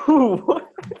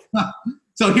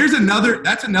 So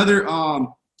that's another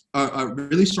a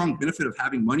really strong benefit of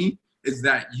having money is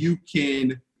that you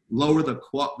can lower the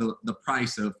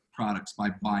price of products by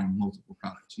buying multiple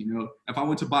products. If I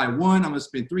went to buy one, I'm gonna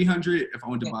spend $300. If I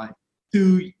went to buy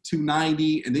two,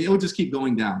 $290, and then it will just keep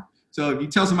going down. So if you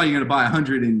tell somebody you're gonna buy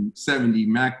 170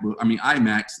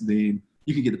 iMacs, then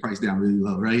you can get the price down really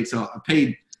low, right? So I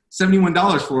paid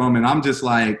 $71 for them, and I'm just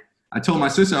like, I told my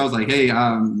sister, I was like, hey,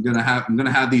 I'm gonna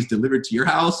have these delivered to your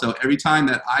house. So every time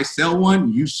that I sell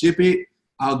one, you ship it,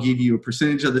 I'll give you a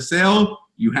percentage of the sale.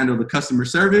 You handle the customer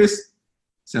service.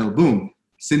 So boom,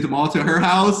 send them all to her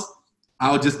house.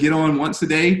 I'll just get on once a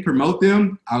day, promote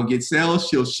them. I'll get sales.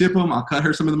 She'll ship them. I'll cut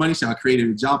her some of the money. So I created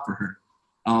a job for her.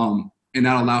 And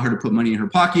that'll allow her to put money in her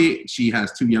pocket. She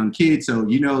has 2 young kids. So,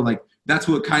 that's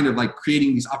what kind of like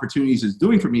creating these opportunities is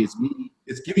doing for me.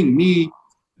 It's giving me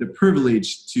the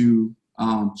privilege to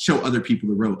show other people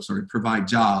the ropes or provide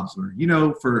jobs or,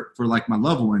 for like my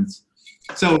loved ones.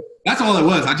 So that's all it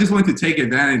was. I just wanted to take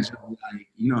advantage of like,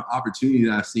 opportunity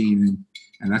that I've seen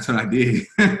and that's what I did.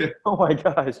 Oh my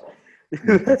gosh.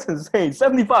 That's insane.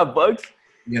 $75?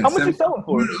 Yeah, how much you selling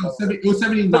for? It was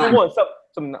 79.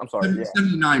 I'm sorry.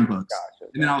 $79. Gotcha.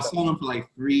 And then I was selling them for like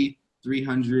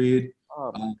 300.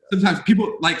 Oh, sometimes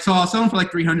people so I'll sell them for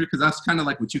like 300 because that's kind of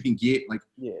like what you can get like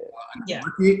in the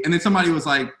market. And then somebody was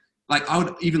like I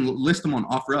would even list them on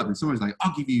OfferUp, and somebody's like,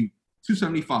 I'll give you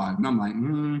 $275, and I'm like,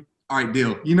 all right,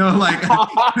 deal. Like,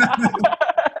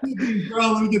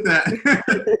 girl, let me get that.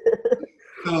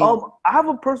 So, I have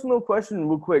a personal question,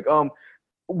 real quick.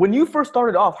 When you first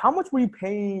started off, how much were you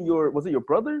paying was it your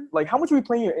brother? Like, how much were you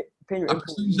paying your a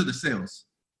percentage of the sales.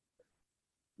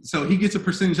 So he gets a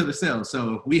percentage of the sales.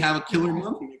 So if we have a killer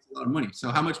month, he makes a lot of money. So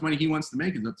how much money he wants to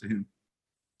make is up to him.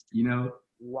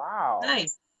 Wow.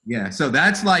 Nice. Yeah. So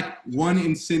that's like one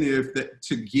incentive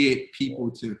to get people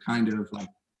to kind of like,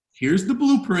 here's the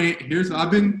blueprint.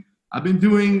 I've been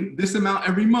doing this amount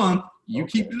every month. You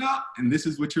keep it up, and this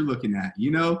is what you're looking at.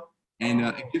 And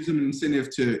it gives them an incentive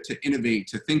to innovate,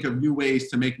 to think of new ways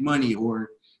to make money.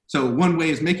 So one way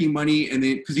is making money, and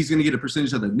then because he's going to get a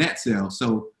percentage of the net sales.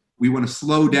 So we want to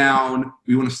slow down.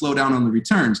 We want to slow down on the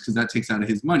returns because that takes out of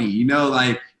his money.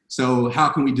 So how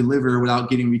can we deliver without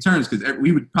getting returns? Because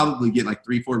we would probably get like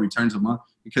 3-4 returns a month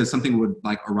because something would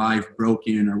like arrive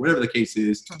broken or whatever the case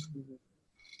is.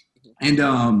 And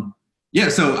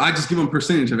so I just give them a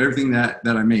percentage of everything that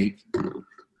I make.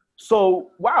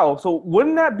 So, wow. So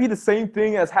wouldn't that be the same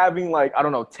thing as having like, I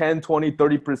don't know, 10, 20,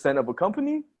 30% of a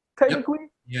company technically?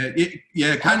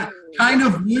 Yep. Kind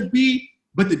of would be.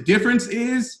 But the difference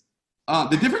is,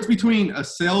 the difference between a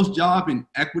sales job and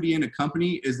equity in a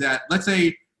company is that, let's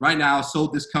say right now I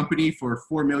sold this company for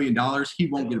 $4 million, he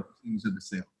won't get a percentage of the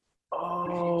sale. Oh.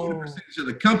 If he get a percentage of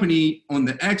the company on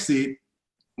the exit,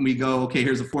 and we go, okay,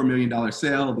 here's a $4 million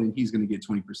sale, then he's going to get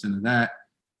 20% of that,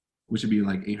 which would be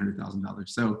like $800,000.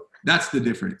 So that's the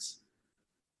difference.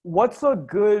 What's a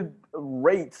good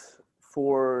rate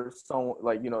for someone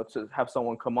like, to have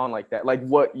someone come on like that? Like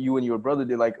what you and your brother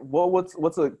did? Like what's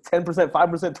a 10%, 5%,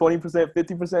 20%,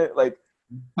 50%? Like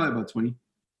probably about 20.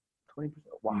 20%.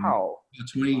 Wow.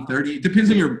 20, 30. It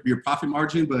depends on your profit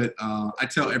margin, but I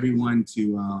tell everyone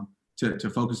to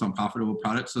focus on profitable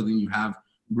products. So then you have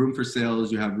room for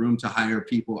sales, you have room to hire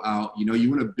people out. You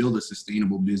want to build a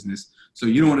sustainable business. So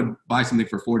you don't want to buy something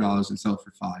for $4 and sell it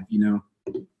for $5,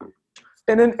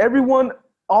 And then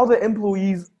all the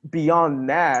employees beyond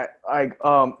that, like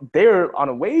they're on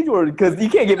a wage, or because you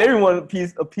can't give everyone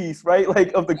a piece, right?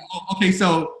 Like of the. Okay,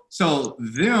 so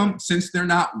them, since they're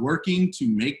not working to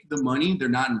make the money, they're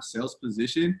not in a sales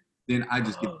position. Then I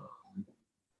just give them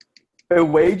a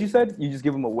wage. You said you just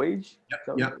give them a wage.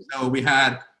 Yep. So we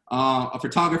had a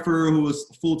photographer who was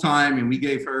full time, and we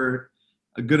gave her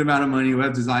a good amount of money,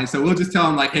 web design. So we'll just tell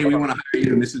them like, hey, we want to hire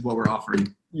you, and this is what we're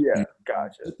offering. Yeah,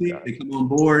 gotcha. They come on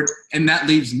board, and that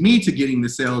leaves me to getting the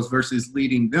sales versus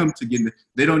leading them to getting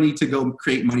they don't need to go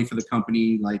create money for the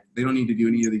company. Like they don't need to do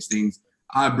any of these things.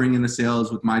 I bring in the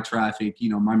sales with my traffic,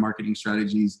 my marketing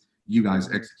strategies. You guys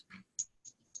execute.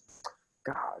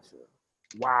 Gotcha.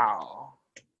 Wow.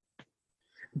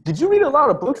 Did you read a lot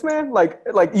of books, man? Like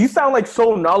you sound like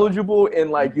so knowledgeable in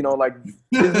like business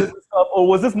and stuff. Or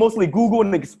was this mostly Google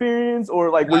and experience, or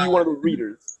like were you one of the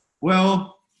readers?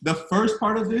 Well, the first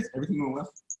part of this, everything going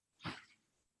well?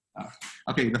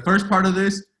 Okay, the first part of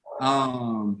this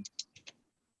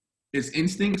is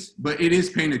instincts, but it is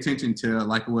paying attention to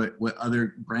like what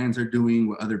other brands are doing,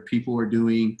 what other people are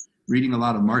doing, reading a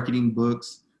lot of marketing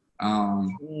books,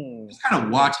 just kind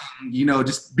of watching,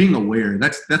 just being aware.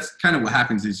 That's kind of what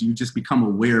happens is you just become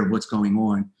aware of what's going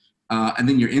on. And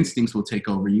then your instincts will take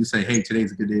over. You say, hey,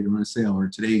 today's a good day to run a sale, or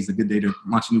today's a good day to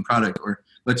launch a new product, or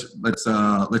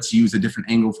let's use a different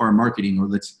angle for our marketing, or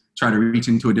let's try to reach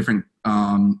into a different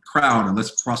crowd, or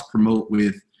let's cross promote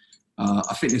with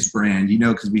a fitness brand,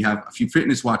 because we have a few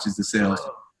fitness watches to sell.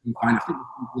 So we find a fitness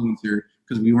influencer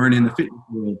because we weren't in the fitness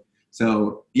world.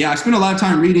 So yeah, I spent a lot of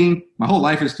time reading. My whole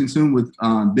life is consumed with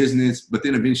business, but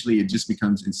then eventually it just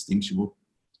becomes instinctual.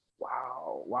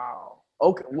 Wow.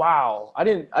 Okay. Wow. I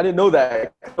didn't know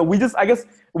that. I guess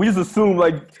we just assume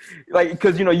like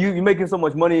because you're making so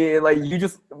much money, and like you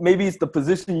just, maybe it's the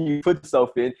position you put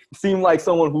yourself in. You seem like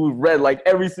someone who's read like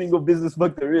every single business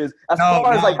book there is. As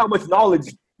far as like how much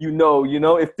knowledge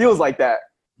it feels like that.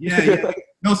 Yeah.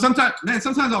 No, sometimes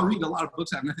I'll read a lot of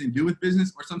books that have nothing to do with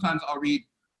business, or sometimes I'll read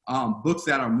books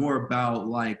that are more about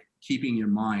like keeping your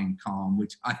mind calm,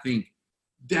 which I think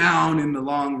down in the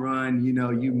long run,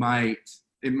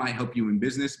 it might help you in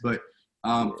business. But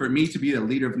for me to be a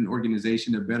leader of an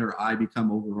organization, the better I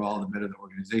become overall, the better the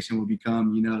organization will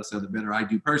become, so the better I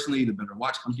do personally, the better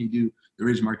watch company do, the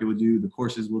Ridge Market will do, the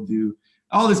courses will do,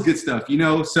 all this good stuff,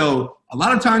 so a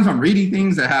lot of times I'm reading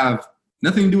things that have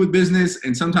nothing to do with business,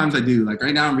 and sometimes I do. Like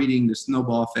right now I'm reading The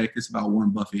Snowball Effect. It's about Warren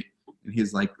Buffett and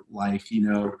his like life,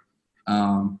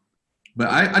 but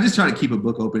I just try to keep a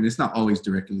book open. It's not always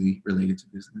directly related to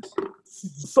business.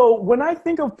 So when I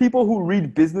think of people who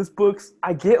read business books,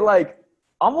 I get like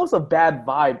almost a bad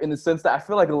vibe, in the sense that I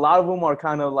feel like a lot of them are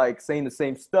kind of like saying the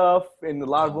same stuff, and a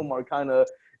lot of them are kind of,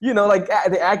 like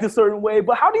they act a certain way.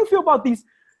 But how do you feel about these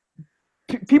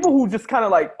people who just kind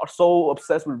of like are so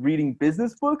obsessed with reading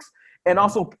business books, and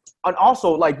also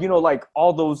like, like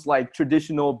all those like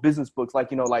traditional business books,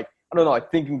 like, like, I don't know, like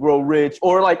Think and Grow Rich,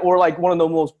 or like one of the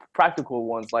most practical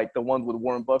ones, like the ones with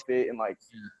Warren Buffett and like.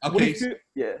 Okay.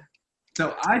 Yeah.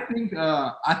 So I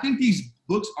think these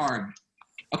books are,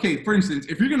 okay. For instance,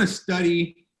 if you're gonna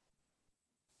study,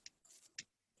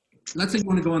 let's say you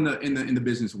want to go in the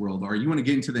business world, or you want to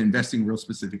get into the investing world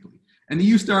specifically, and then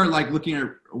you start like looking at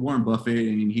Warren Buffett,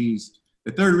 and he's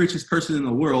the third richest person in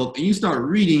the world, and you start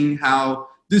reading how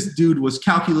this dude was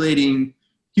calculating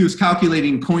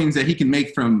coins that he can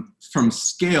make from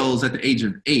scales at the age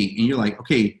of 8. And you're like,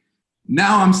 okay,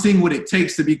 now I'm seeing what it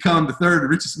takes to become the third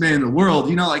richest man in the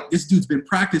world. Like this dude's been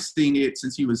practicing it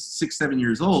since he was 6-7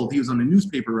 years old. He was on the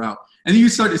newspaper route. And then you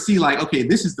start to see like, okay,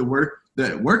 this is the work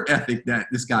ethic that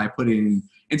this guy put in.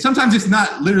 And sometimes it's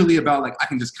not literally about like, I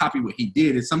can just copy what he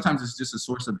did. Sometimes it's just a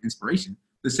source of inspiration.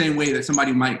 The same way that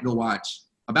somebody might go watch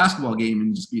a basketball game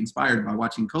and just be inspired by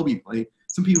watching Kobe play.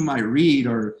 Some people might read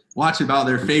or watch about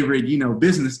their favorite,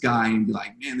 business guy and be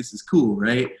like, man, this is cool,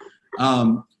 right?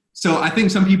 So I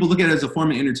think some people look at it as a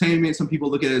form of entertainment. Some people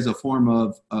look at it as a form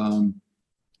of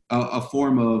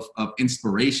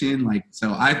inspiration. Like,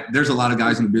 so there's a lot of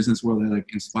guys in the business world that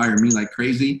like inspire me like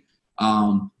crazy.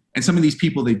 And some of these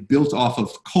people, they built off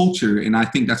of culture. And I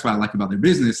think that's what I like about their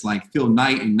business. Like Phil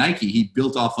Knight and Nike, he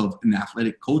built off of an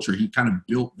athletic culture. He kind of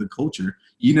built the culture,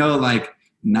 like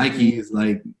Nike is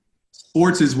like,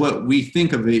 sports is what we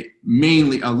think of it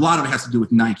mainly. A lot of it has to do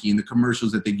with Nike and the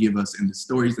commercials that they give us and the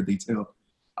stories that they tell.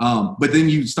 But then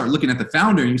you start looking at the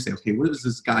founder and you say, okay, what was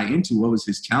this guy into? What was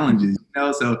his challenges? You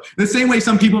know, so the same way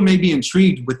some people may be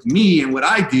intrigued with me and what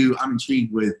I do, I'm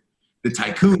intrigued with the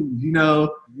tycoon, you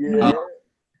know? Yeah.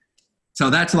 So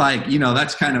that's like, you know,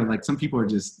 that's kind of like some people are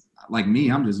just like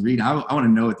me. I'm just reading. I want to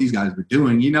know what these guys were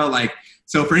doing, you know, like,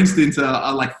 so for instance,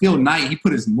 like Phil Knight, he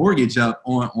put his mortgage up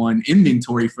on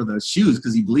inventory for the shoes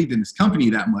because he believed in his company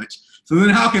that much. So then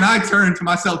how can I turn to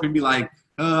myself and be like,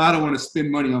 I don't want to spend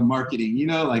money on marketing, you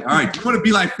know, like, all right, do you want to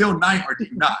be like Phil Knight or do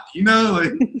you not, you know?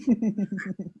 Like,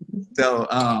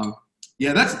 so,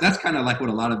 yeah, that's kind of like what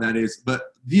a lot of that is.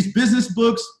 But these business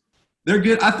books, they're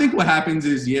good. I think what happens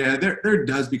is, yeah, there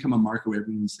does become a market where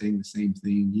everyone's saying the same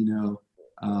thing, you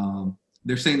know.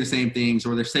 They're saying the same things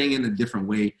or they're saying it in a different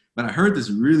way. But I heard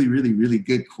this really, really, really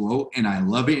good quote, and I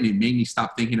love it, and it made me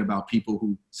stop thinking about people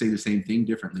who say the same thing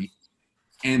differently.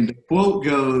 And the quote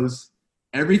goes,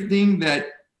 everything that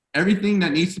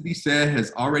needs to be said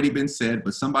has already been said,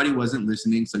 but somebody wasn't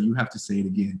listening, so you have to say it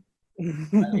again.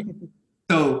 Right?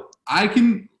 So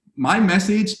my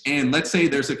message, and let's say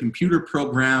there's a computer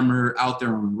programmer out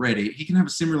there on Reddit, he can have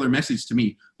a similar message to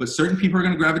me, but certain people are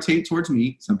going to gravitate towards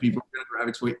me. Some people are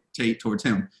going to gravitate towards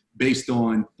him based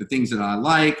on the things that I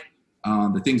like,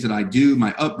 the things that I do,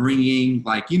 my upbringing,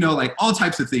 like, you know, like all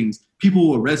types of things. People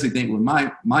will resonate with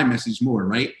my message more,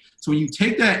 right? So when you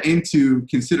take that into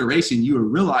consideration, you will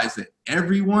realize that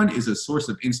everyone is a source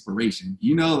of inspiration.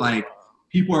 You know, like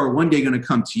people are one day going to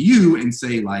come to you and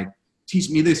say like, teach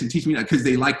me this and teach me that, because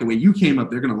they like the way you came up.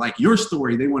 They're going to like your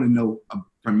story. They want to know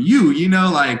from you, you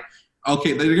know, like,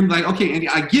 okay, they're going to be like, okay, Andy,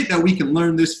 I get that we can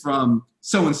learn this from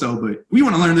so-and-so, but we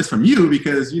want to learn this from you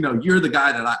because, you know, you're the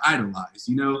guy that I idolize,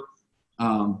 you know?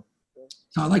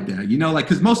 So I like that, you know, like,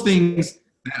 because most things,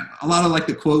 a lot of like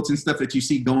the quotes and stuff that you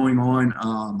see going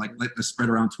on, like the spread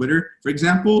around Twitter, for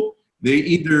example, they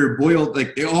either boil,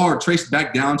 like they all are traced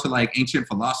back down to like ancient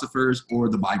philosophers or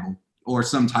the Bible or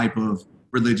some type of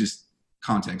religious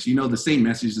context, you know, the same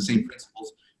message, the same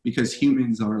principles, because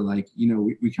humans are like, you know,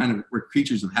 we're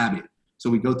creatures of habit. So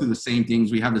we go through the same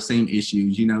things. We have the same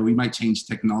issues, you know, we might change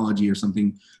technology or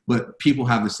something, but people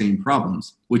have the same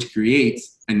problems, which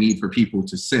creates a need for people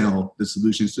to sell the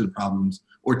solutions to the problems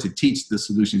or to teach the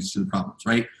solutions to the problems,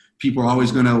 right? People are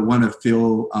always going to want to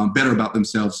feel better about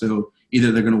themselves. So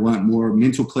either they're going to want more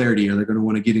mental clarity, or they're going to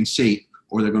want to get in shape,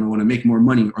 or they're going to want to make more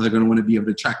money, or they're going to want to be able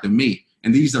to attract a mate.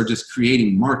 And these are just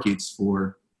creating markets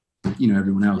for, you know,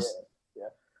 everyone else.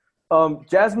 Yeah.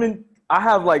 Jasmine, I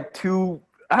have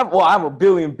a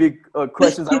billion big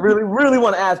questions I really, really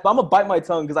want to ask, but I'm going to bite my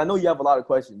tongue because I know you have a lot of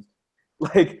questions.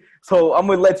 Like, so I'm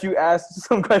going to let you ask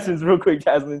some questions real quick,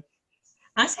 Jasmine.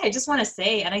 Honestly, I just want to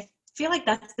say, and I feel like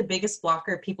that's the biggest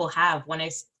blocker people have when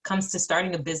it comes to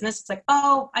starting a business. It's like,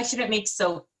 oh, I shouldn't make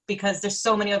soap because there's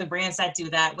so many other brands that do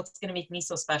that. What's going to make me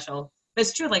so special? But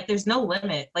it's true. Like, there's no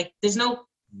limit. Like, there's no,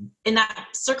 in that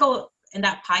circle, in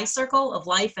that pie circle of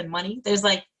life and money, there's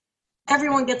like,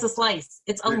 everyone gets a slice.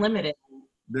 It's unlimited.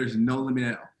 There's no limit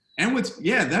at all. And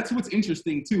that's what's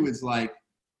interesting too, is like,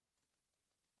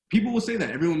 people will say that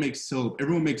everyone makes soap,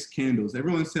 everyone makes candles,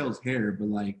 everyone sells hair, but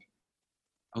like,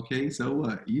 okay, so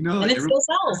what? You know, and it still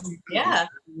sells. Yeah.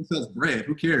 Everyone sells bread.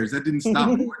 Who cares? That didn't stop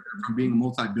Warner from being a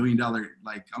multi-billion-dollar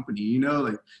like company. You know,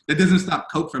 like that doesn't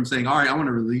stop Coke from saying, "All right, I want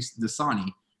to release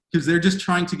Dasani," because they're just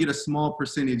trying to get a small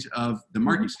percentage of the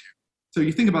market share. So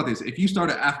you think about this: if you start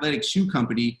an athletic shoe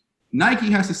company, Nike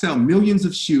has to sell millions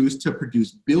of shoes to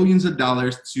produce billions of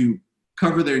dollars to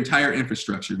cover their entire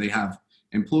infrastructure. They have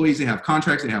employees, they have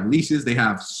contracts, they have leases, they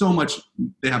have so much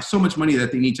money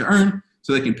that they need to earn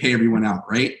so they can pay everyone out,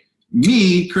 right?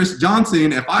 Me, Chris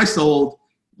Johnson, if I sold,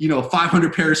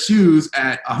 500 pair of shoes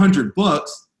at $100,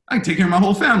 I can take care of my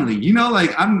whole family,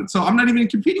 like I'm not even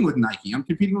competing with Nike. I'm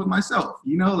competing with myself,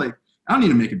 like I don't need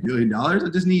to make $1 billion. I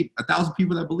just need 1,000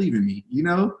 people that believe in me,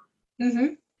 Mm-hmm.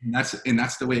 And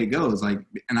that's the way it goes. Like,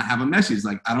 and I have a message.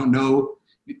 Like, I don't know.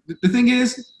 The thing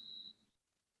is,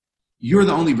 you're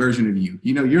the only version of you.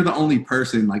 You're the only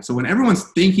person. Like, so when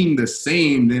everyone's thinking the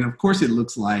same, then of course it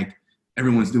looks like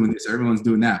everyone's doing this, everyone's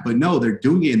doing that. But no, they're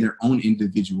doing it in their own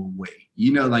individual way.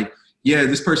 Like, yeah,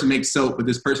 this person makes soap, but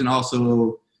this person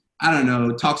also, I don't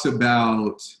know, talks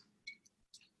about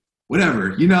whatever,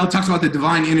 talks about the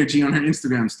divine energy on her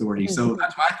Instagram story. So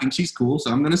that's why I think she's cool.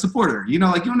 So I'm going to support her.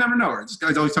 Like, you'll never know her. This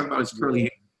guy's always talking about his curly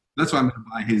hair. That's why I'm going to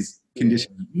buy his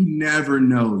conditioner. You never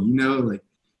know, like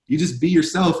you just be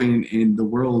yourself and in the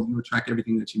world, you attract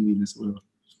everything that you need in this world.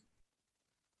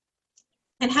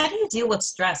 And how do you deal with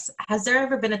stress? Has there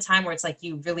ever been a time where it's like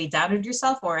you really doubted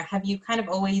yourself, or have you kind of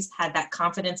always had that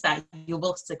confidence that you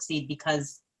will succeed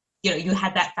because you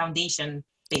had that foundation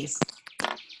base?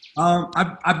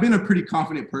 I've been a pretty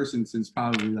confident person since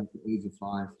probably like the age of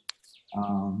 5.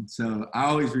 So I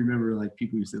always remember like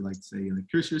people used to like say like,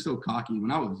 Chris, you're so cocky,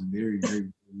 when I was very,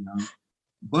 very young.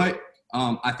 But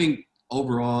I think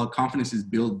overall confidence is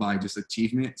built by just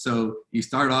achievement. So you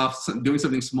start off doing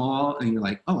something small and you're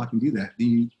like, oh, I can do that. Then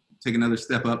you take another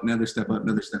step up, another step up,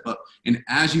 another step up. And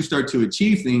as you start to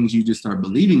achieve things, you just start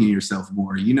believing in yourself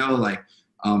more, like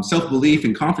self-belief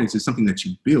and confidence is something that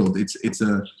you build.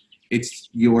 It's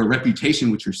your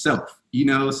reputation with yourself,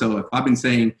 So if I've been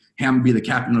saying, hey, I'm gonna be the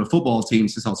captain of the football team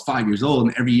since I was 5 years old,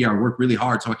 and every year I work really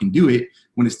hard so I can do it.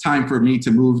 When it's time for me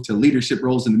to move to leadership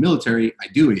roles in the military, I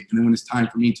do it. And then when it's time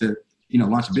for me to,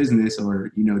 launch a business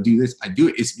or, do this, I do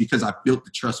it. It's because I built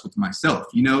the trust with myself,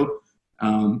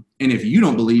 And if you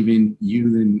don't believe in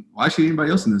you, then why should anybody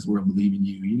else in this world believe in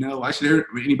you? Why should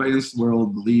anybody in this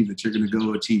world believe that you're going to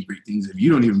go achieve great things if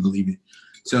you don't even believe it?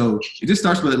 So it just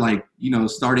starts with like,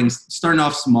 starting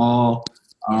off small.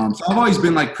 So I've always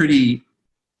been like pretty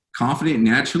confident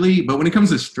naturally, but when it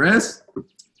comes to stress,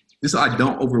 I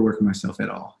don't overwork myself at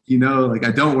all. I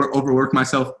don't overwork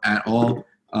myself at all.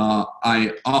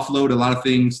 I offload a lot of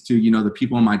things to, the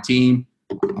people on my team.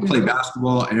 I play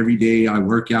basketball every day. I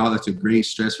work out. That's a great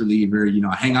stress reliever.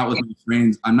 I hang out with my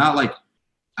friends. I'm not like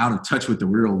out of touch with the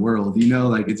real world.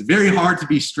 It's very hard to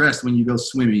be stressed when you go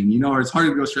swimming, or it's hard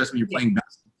to go stressed when you're playing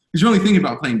basketball. Because you're only thinking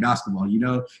about playing basketball,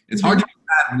 It's hard to be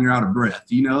mad when you're out of breath,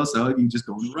 So you just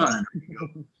go and run.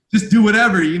 Just do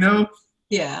whatever,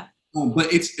 Yeah.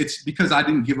 But it's because I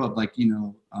didn't give up,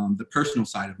 the personal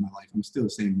side of my life. I'm still the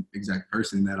same exact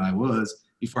person that I was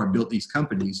before I built these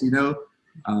companies,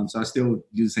 So I still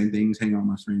do the same things, hang out with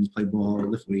my friends, play ball,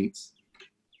 lift weights.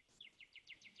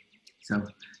 So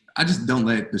I just don't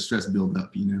let the stress build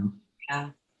up, Yeah.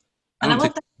 And I don't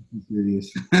take it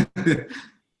serious.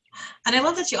 And I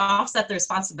love that you offset the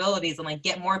responsibilities and like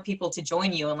get more people to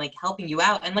join you and like helping you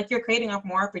out. And like you're creating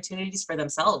more opportunities for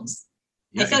themselves.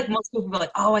 Yeah. I feel like most people are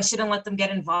like, oh, I shouldn't let them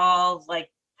get involved.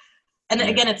 And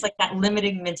again, it's like that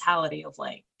limiting mentality of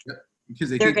like, because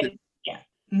they they're think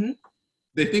Mm-hmm.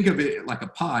 They think of it like a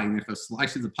pie. And if a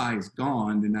slice of the pie is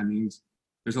gone, then that means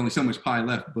there's only so much pie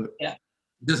left. But it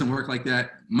doesn't work like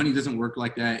that. Money doesn't work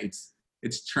like that.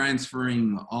 It's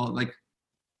transferring all, like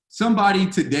somebody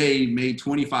today made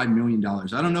 $25 million.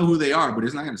 I don't know who they are, but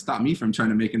it's not going to stop me from trying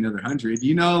to make another 100, just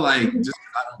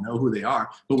I don't know who they are.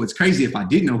 But what's crazy, if I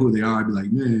didn't know who they are, I'd be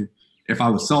like, man, if I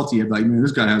was salty, I'd be like, man,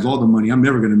 this guy has all the money. I'm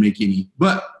never going to make any.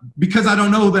 But because I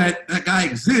don't know that guy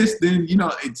exists, then,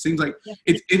 it seems like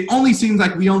it only seems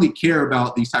like we only care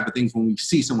about these type of things when we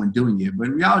see someone doing it. But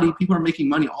in reality, people are making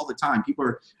money all the time. People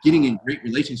are getting in great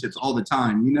relationships all the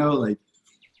time,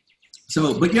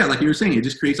 So, but yeah, like you were saying, it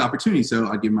just creates opportunity. So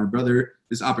I give my brother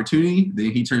this opportunity,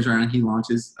 then he turns around and he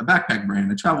launches a backpack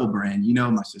brand, a travel brand.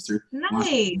 My sister.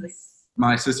 Nice.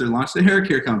 My sister launched a hair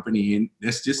care company, and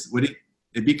that's just what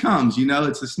it becomes.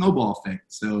 It's a snowball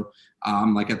effect. So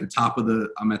I'm at the top of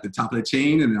the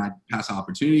chain, and then I pass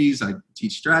opportunities. I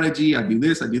teach strategy. I do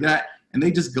this. I do that, and they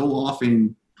just go off,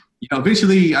 and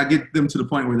eventually I get them to the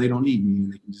point where they don't need me,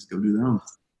 and they can just go do their own.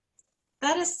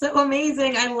 That is so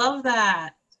amazing. I love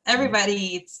that. Everybody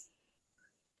eats.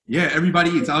 Yeah,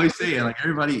 everybody eats. I always say it, like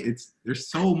everybody. There's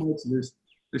so much.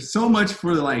 There's so much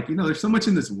for there's so much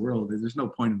in this world. There's no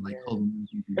point in holding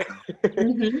yourself.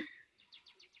 Mm-hmm.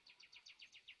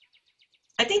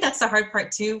 I think that's the hard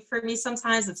part too for me.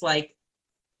 Sometimes it's like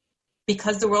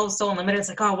because the world is so unlimited. It's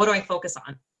like, oh, what do I focus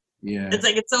on? Yeah. It's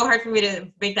like it's so hard for me to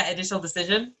make that initial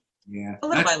decision. Yeah.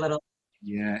 Little by little.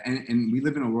 Yeah, and we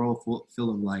live in a world full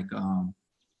of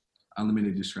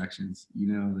unlimited distractions.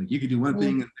 You could do one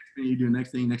thing, and the next thing you do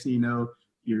the next thing you know,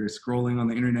 you're scrolling on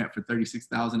the internet for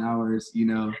 36,000 hours.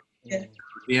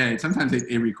 Yeah. Sometimes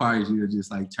it requires you to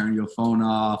just turn your phone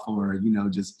off, or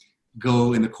just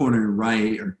go in the corner and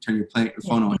write, or turn your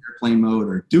phone on airplane mode,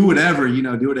 or do whatever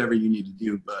do whatever you need to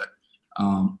do. But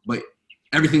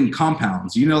everything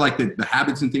compounds. Like the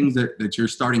habits and things that you're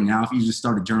starting now. If you just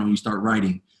start a journal, you start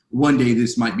writing. One day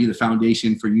this might be the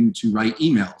foundation for you to write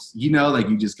emails. You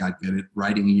just got good at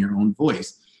writing in your own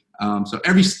voice. So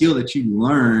every skill that you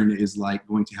learn is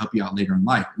going to help you out later in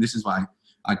life. And this is why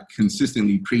I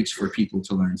consistently preach for people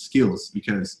to learn skills,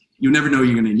 because you never know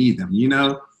you're going to need them.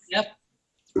 Yep.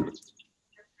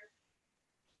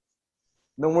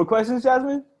 No more questions,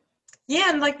 Jasmine? Yeah,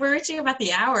 and we're reaching about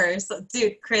the hour. So,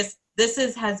 dude, Chris, this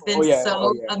has been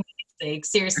amazing.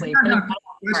 Seriously.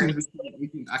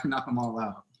 I can knock them all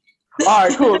out. All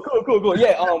right, cool.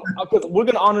 Yeah, cause we're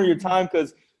gonna honor your time,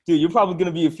 cause dude, you're probably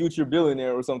gonna be a future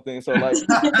billionaire or something. So like,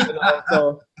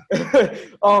 so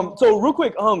real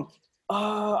quick,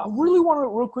 I really want to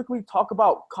real quickly talk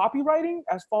about copywriting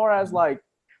as far as like,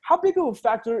 how big of a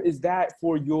factor is that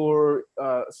for your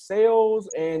sales,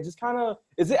 and just kind of,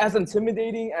 is it as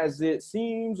intimidating as it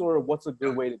seems, or what's a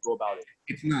good way to go about it?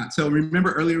 It's not. So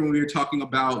remember earlier when we were talking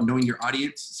about knowing your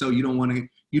audience. So you don't want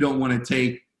to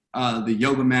take the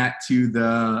yoga mat to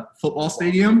the football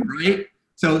stadium, right?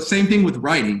 So same thing with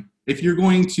writing. If you're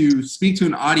going to speak to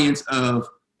an audience of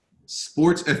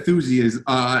sports enthusiasts,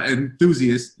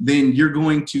 then you're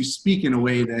going to speak in a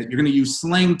way that you're going to use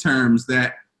slang terms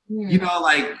that, you know,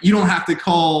 like you don't have to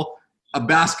call a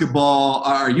basketball,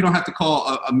 or you don't have to call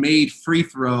a made free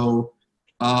throw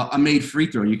a made free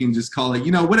throw. You can just call it,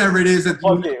 you know, whatever it is that you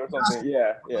or something.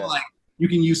 Yeah. Like you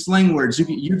can use slang words.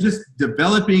 You're just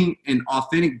developing an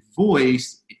authentic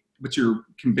voice, but you're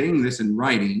conveying this in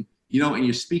writing, you know, and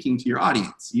you're speaking to your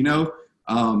audience, you know.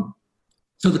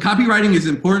 So the copywriting is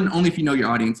important only if you know your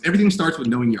audience. Everything starts with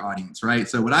knowing your audience, right?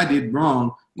 So what I did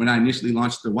wrong when I initially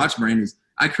launched the watch brand is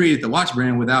I created the watch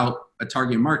brand without a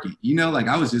target market. You know, like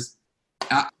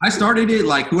I started it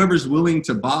like whoever's willing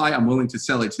to buy, I'm willing to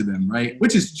sell it to them, right?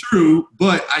 Which is true,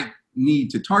 but I need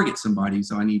to target somebody.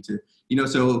 So I need to, you know,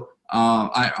 so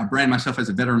I brand myself as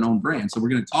a veteran-owned brand. So we're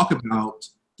going to talk about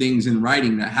things in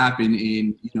writing that happen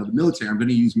in, you know, the military. I'm going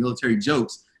to use military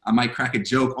jokes. I might crack a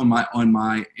joke in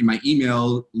my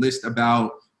email list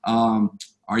about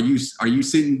are you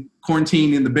sitting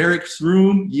quarantined in the barracks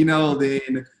room? You know,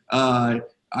 then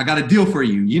I got a deal for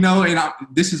you. You know, and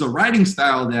this is a writing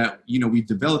style that, you know, we've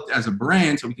developed as a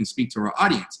brand so we can speak to our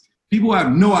audience. People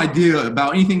have no idea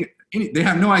about anything. They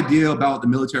have no idea about the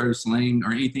military slang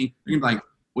or anything. They're gonna be like,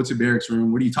 "What's a barracks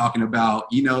room? What are you talking about?"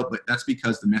 You know, but that's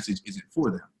because the message isn't for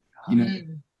them. You know.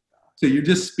 So you're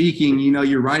just speaking, you know,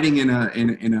 you're writing in a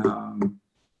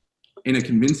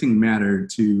convincing manner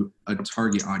to a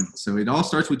target audience. So it all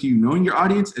starts with you knowing your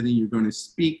audience, and then you're going to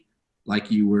speak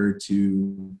like you were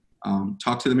to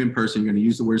talk to them in person. You're going to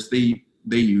use the words they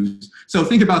use. So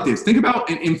think about this. Think about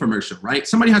an infomercial, right?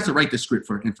 Somebody has to write the script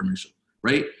for an infomercial,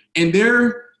 right? And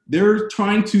they're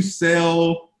trying to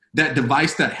sell that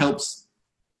device that helps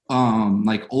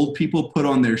like old people put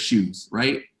on their shoes,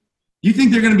 right? You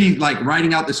think they're going to be like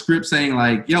writing out the script saying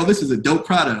like, yo, this is a dope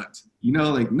product, you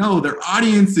know, like, no, their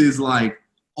audience is like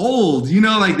old, you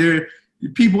know, like they're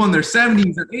people in their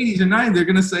 70s and 80s and 90s. They're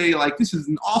going to say like, this is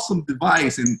an awesome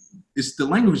device. And it's the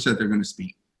language that they're going to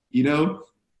speak, you know?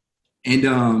 And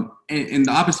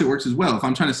the opposite works as well. If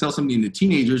I'm trying to sell something to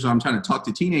teenagers, or I'm trying to talk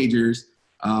to teenagers,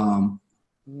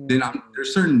 then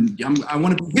I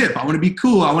want to be hip. I want to be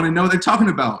cool. I want to know what they're talking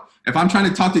about. If I'm trying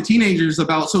to talk to teenagers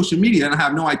about social media and I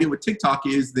have no idea what TikTok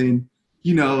is, then,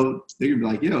 you know, they're gonna be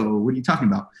like, yo, what are you talking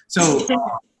about? So,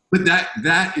 but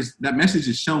that message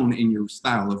is shown in your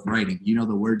style of writing. You know,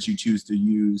 the words you choose to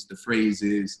use, the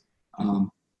phrases, how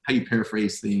you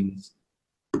paraphrase things.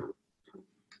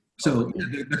 So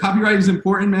the copyright is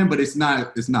important, man, but it's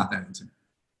not that intimidating.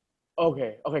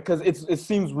 Okay, because it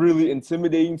seems really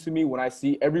intimidating to me when I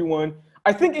see everyone,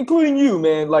 I think including you,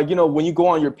 man, like, you know, when you go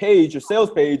on your page, your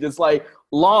sales page, it's like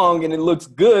long and it looks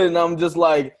good. And I'm just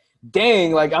like,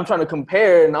 dang, like I'm trying to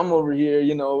compare and I'm over here,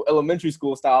 you know, elementary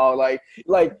school style, like,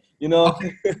 you know.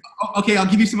 Okay, I'll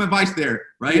give you some advice there,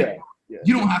 right? Yeah.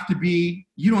 You don't have to be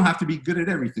good at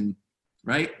everything,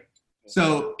 right?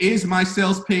 So is my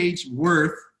sales page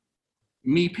worth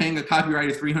me paying a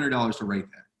copywriter $300 to write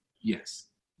that? Yes.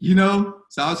 You know,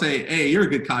 so I'll say, hey, you're a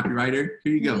good copywriter.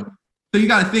 Here you go. So you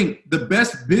got to think the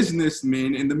best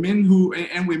businessmen and the men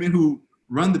and women who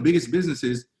run the biggest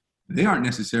businesses, they aren't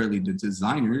necessarily the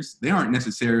designers. They aren't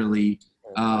necessarily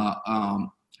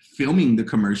filming the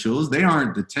commercials. They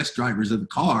aren't the test drivers of the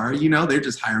car. You know, they're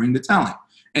just hiring the talent.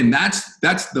 And that's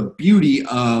the beauty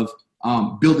of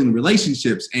building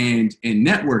relationships and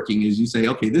networking is you say,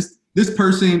 okay, this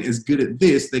person is good at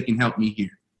this. They can help me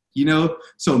here. You know,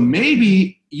 so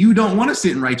maybe you don't want to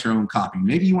sit and write your own copy.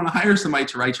 Maybe you want to hire somebody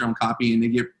to write your own copy, and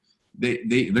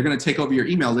they're going to take over your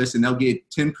email list, and they'll get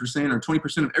 10% or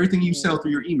 20% of everything you sell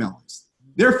through your email list.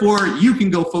 Therefore, you can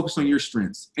go focus on your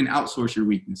strengths and outsource your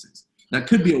weaknesses. That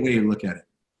could be a way to look at it.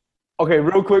 Okay,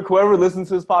 real quick, whoever listens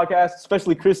to this podcast,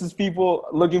 especially Chris's people,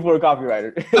 looking for a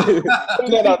copywriter. Put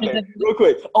that out there, real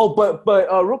quick. Oh, but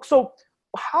Rook, so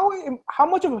how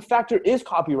much of a factor is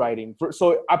copywriting?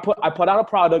 So I put out a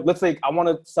product. Let's say I want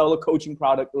to sell a coaching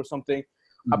product or something.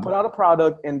 Mm-hmm. I put out a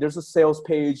product and there's a sales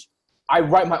page. I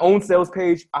write my own sales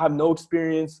page. I have no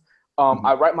experience.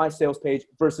 I write my sales page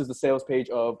versus the sales page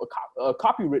of a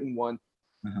copywritten one.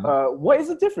 What is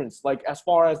the difference, like, as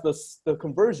far as the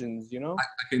conversions, you know? I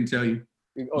can tell you.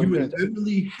 Oh, You would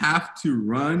literally have to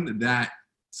run that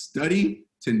study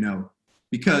to know.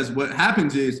 Because what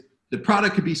happens is the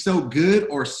product could be so good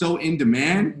or so in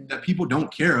demand that people don't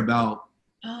care about,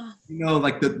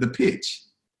 like the pitch,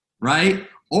 right?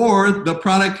 Or the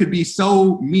product could be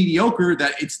so mediocre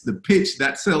that it's the pitch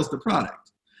that sells the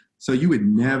product. So you would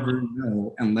never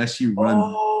know unless you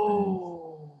run.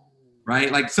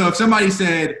 Right? Like, so if somebody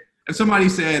said,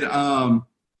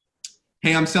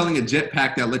 hey, I'm selling a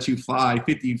jetpack that lets you fly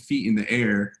 50 feet in the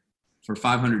air for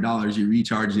 $500. You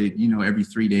recharge it, every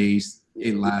 3 days.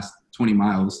 It lasts 20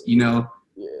 miles, They don't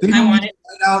want it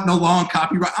out, no long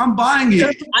copyright. I'm buying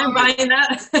it. I'm buying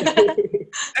that.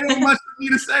 Ain't much for me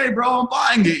to say, bro. I'm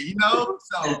buying it,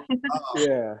 So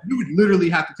you would literally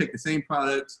have to take the same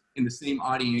products in the same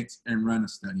audience and run a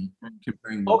study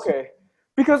comparing them. Okay.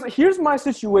 Because here's my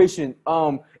situation.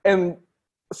 And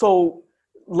so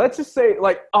let's just say,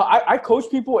 like, I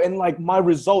coach people, and like my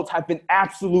results have been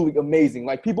absolutely amazing.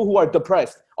 Like, people who are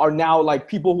depressed are now like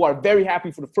people who are very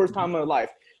happy for the first time in their life.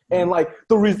 And like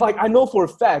I know for a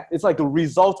fact, it's like the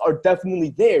results are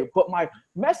definitely there. But my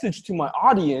message to my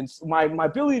audience, my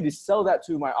ability to sell that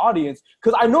to my audience,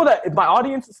 because I know that if my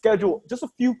audience schedule just a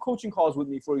few coaching calls with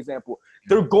me, for example,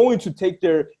 they're going to take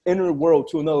their inner world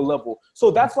to another level.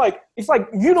 So that's like, it's like,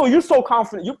 you're so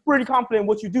confident, you're pretty confident in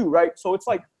what you do, right? So it's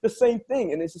like the same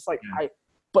thing. And it's just like,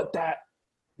 but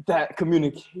that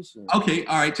communication. Okay,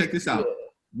 all right, check this out. Yeah.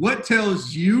 What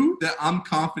tells you that I'm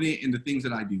confident in the things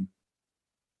that I do?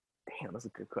 Damn, that's a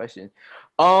good question.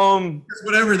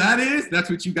 Whatever that is, that's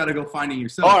what you got to go find in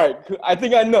yourself. All right, I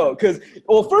think I know. Because,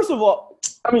 well, first of all,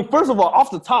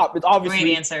 off the top, it's obviously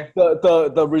great answer.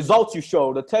 The results you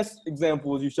show, the test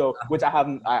examples you show, which I have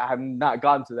not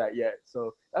gotten to that yet.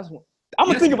 So that's one. I'm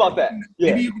gonna think about that.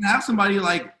 Maybe you can have somebody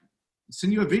like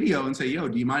send you a video and say, "Yo,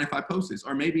 do you mind if I post this?"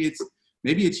 Or maybe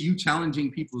it's you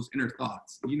challenging people's inner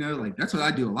thoughts. Like that's what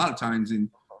I do a lot of times. And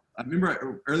I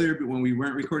remember earlier when we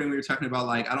weren't recording, we were talking about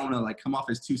like, I don't want to like come off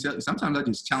as too silly. Sometimes I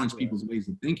just challenge people's ways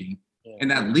of thinking, and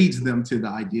that leads them to the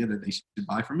idea that they should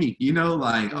buy from me.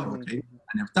 Like, oh, okay,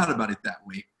 I never thought about it that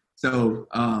way. So,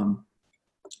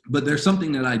 but there's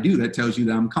something that I do that tells you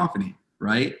that I'm confident,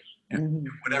 right? And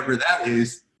whatever that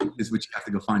is what you have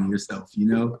to go find yourself.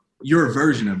 Your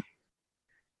version of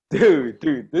it.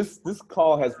 Dude, this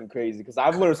call has been crazy because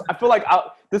I've learned. I feel like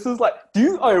this is like. Do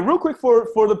you? All right, real quick for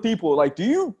the people, like, do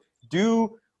you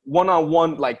do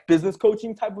one-on-one like business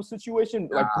coaching type of situation,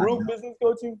 like group business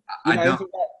coaching? I don't.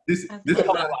 This is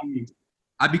what I do.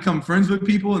 I become friends with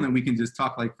people, and then we can just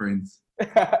talk like friends.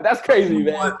 That's crazy,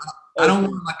 man. I don't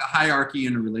want like a hierarchy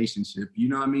in a relationship. You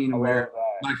know what I mean? Where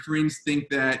my friends think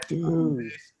that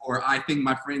this, or I think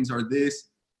my friends are this.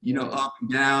 Up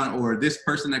and down, or this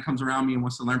person that comes around me and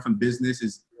wants to learn from business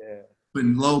is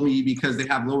below me because they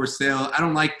have lower sales. I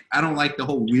don't like the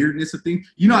whole weirdness of things.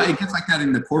 It gets like that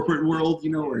in the corporate world,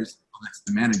 where it's, that's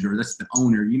the manager, that's the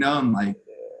owner, I'm like,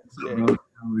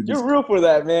 you're real for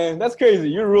that, man. That's crazy.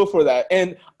 You're real for that.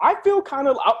 And I feel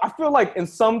like in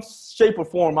some shape or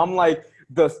form, I'm like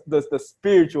the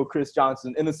spiritual Chris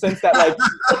Johnson, in the sense that like,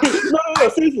 no,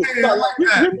 seriously.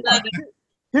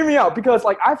 Hear me out, because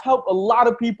like I've helped a lot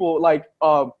of people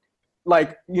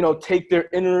take their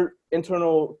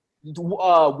internal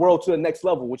world to the next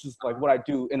level, which is like what I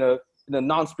do in a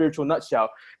non-spiritual nutshell.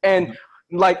 And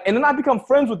then I become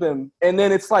friends with them, and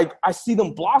then it's like I see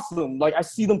them blossom, like I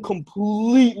see them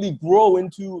completely grow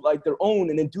into like their own,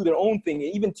 and then do their own thing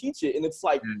and even teach it. And it's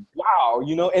like, wow,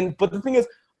 but the thing is,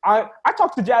 I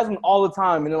talk to Jasmine all the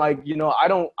time, and like, I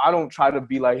don't try to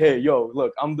be like, hey, yo,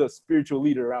 look, I'm the spiritual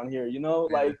leader around here,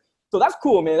 like, so that's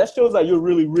cool, man. That shows that you're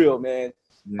really real, man.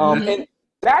 And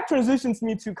that transitions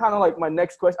me to kind of like my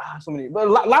next question. So many, but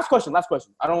last question.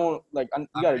 I don't like, you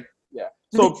gotta, yeah.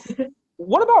 So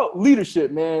what about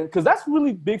leadership, man? Because that's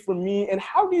really big for me. And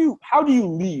how do you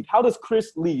lead? How does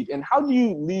Chris lead? And how do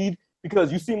you lead?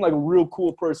 Because you seem like a real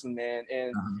cool person, man.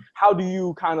 And how do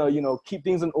you kind of, keep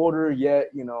things in order yet,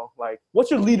 like,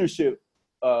 what's your leadership?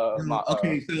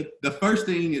 Okay, so the first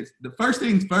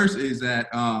things first is that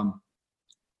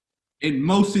in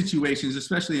most situations,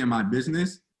 especially in my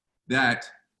business, that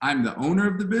I'm the owner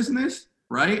of the business,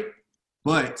 right?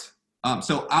 But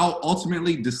so I'll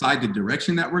ultimately decide the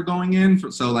direction that we're going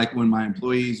in. So like when my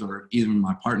employees or even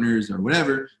my partners or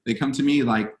whatever, they come to me,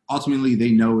 like ultimately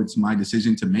they know it's my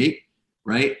decision to make.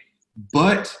 Right?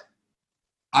 But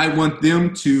I want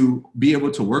them to be able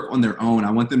to work on their own.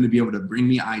 I want them to be able to bring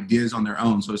me ideas on their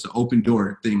own. So it's an open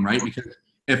door thing, right? Because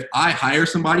if I hire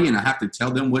somebody and I have to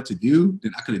tell them what to do,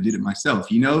 then I could have did it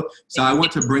myself, you know? So I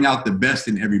want to bring out the best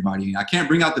in everybody. I can't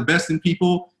bring out the best in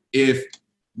people if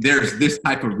there's this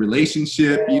type of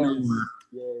relationship, you know?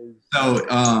 So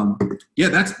yeah,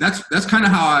 that's kind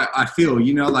of how I feel,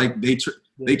 you know, like they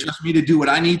trust me to do what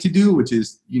I need to do, which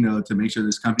is, you know, to make sure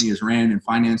this company is ran and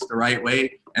financed the right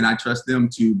way. And I trust them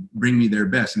to bring me their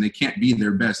best. And they can't be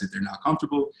their best if they're not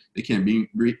comfortable. They can't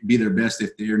be their best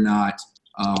if they're not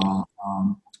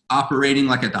operating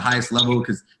like at the highest level,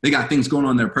 because they got things going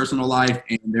on in their personal life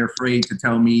and they're afraid to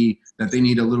tell me that they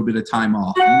need a little bit of time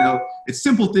off. You know, it's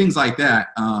simple things like that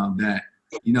that,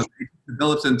 you know, it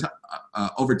develops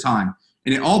over time.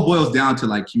 And it all boils down to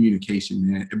like communication,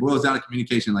 man. It boils down to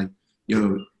communication. Like, you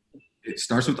know, it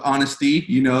starts with honesty,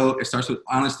 you know, it starts with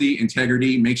honesty,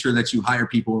 integrity, make sure that you hire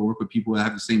people or work with people that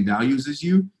have the same values as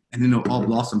you, and then it'll all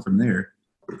blossom from there.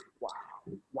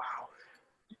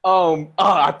 Wow.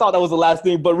 I thought that was the last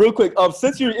thing, but real quick,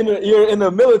 since you're in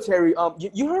the military,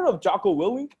 you heard of Jocko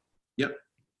Willink? Yep.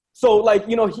 So like,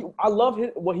 you know, I love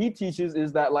what he teaches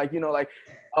is that like, you know, like,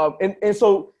 and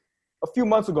so a few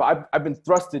months ago, I've been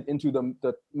thrusted into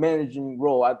the managing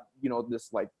role at, you know, this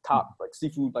like top like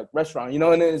seafood like restaurant, you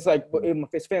know, and then it's like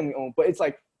it's family owned, but it's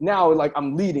like now like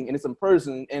I'm leading and it's in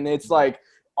person and it's like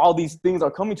all these things are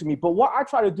coming to me. But what I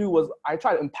try to do was I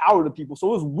try to empower the people. So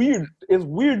it was weird. It's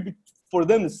weird for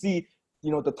them to see,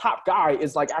 you know, the top guy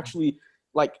is like actually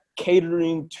like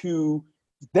catering to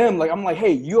them. Like I'm like,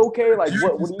 hey, you okay? Like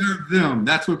what do you serve them?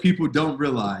 That's what people don't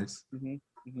realize. Mm-hmm.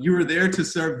 Mm-hmm. You are there to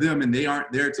serve them and they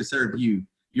aren't there to serve you.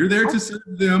 You're there to serve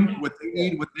them what they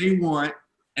need, what they want,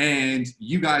 and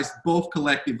you guys both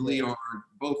collectively or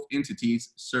both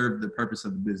entities serve the purpose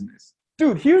of the business.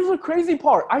 Dude, here's the crazy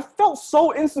part. I felt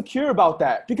so insecure about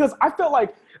that because I felt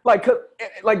like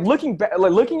looking back,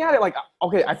 like looking at it, like,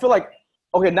 okay, I feel like,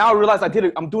 okay, now I realize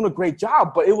I'm doing a great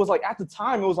job, but it was like, at the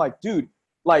time, it was like, dude,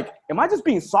 like, am I just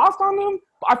being soft on them?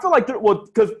 I feel like,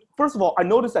 because first of all, I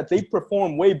noticed that they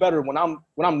perform way better when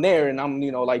I'm there and I'm,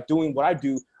 you know, like doing what I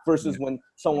do versus when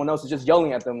someone else is just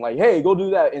yelling at them, like, hey, go do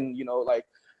that. And, you know, like,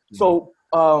 so,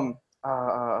 the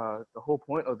whole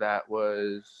point of that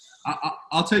was,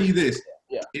 I'll tell you this.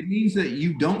 Yeah. It means that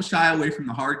you don't shy away from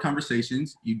the hard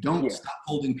conversations. You don't stop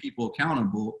holding people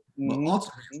accountable, but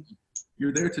ultimately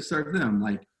you're there to serve them.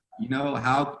 Like, you know,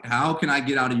 how can I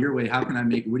get out of your way? How can I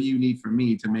what do you need from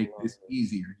me to make this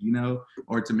easier, you know,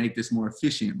 or to make this more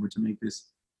efficient or to make this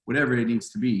whatever it needs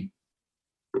to be.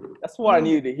 That's what I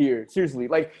needed to hear. Seriously.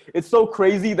 Like, it's so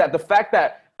crazy that the fact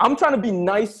that I'm trying to be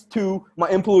nice to my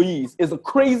employees is a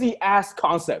crazy ass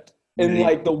concept in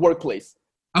like the workplace.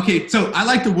 Okay, so I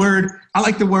like the word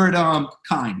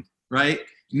kind, right?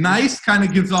 Nice kind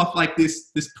of gives off like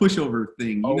this pushover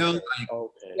thing, you know? Like,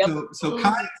 so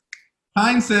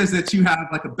kind says that you have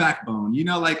like a backbone, you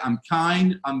know, like I'm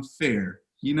kind, I'm fair,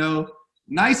 you know?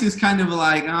 Nice is kind of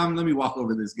like, let me walk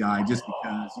over this guy just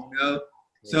because, you know?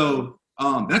 So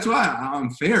that's why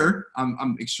I'm fair.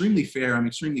 I'm extremely fair. I'm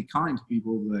extremely kind to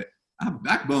people, but I have a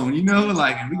backbone, you know,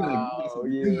 like, and we gotta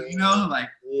you know, like,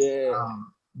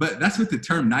 but that's what the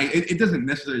term nice, it doesn't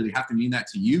necessarily have to mean that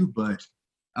to you, but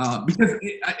because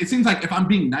it seems like if I'm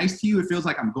being nice to you, it feels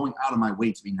like I'm going out of my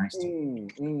way to be nice to you.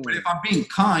 But if I'm being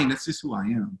kind, that's just who I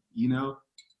am, you know?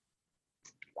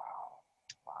 Wow.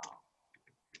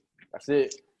 That's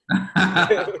it.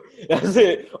 That's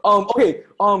it. Okay.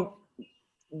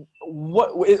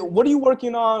 What are you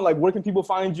working on? Like, where can people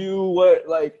find you? What,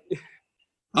 like?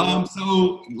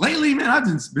 So lately, man, I've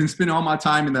been spending all my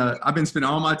time in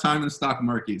the stock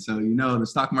market. So, you know, the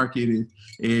stock market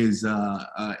is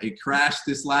it crashed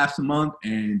this last month,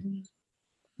 and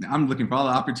I'm looking for all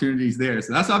the opportunities there.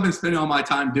 So that's what I've been spending all my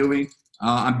time doing.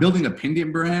 I'm building a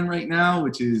pendant brand right now,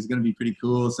 which is going to be pretty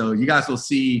cool. So you guys will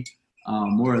see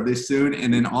more of this soon.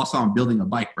 And then also I'm building a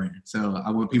bike brand. So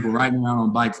I want people riding around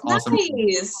on bikes also.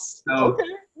 Nice. So,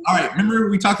 all right. Remember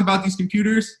we talked about these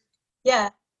computers? Yeah.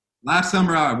 Last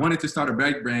summer, I wanted to start a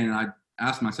bike brand, and I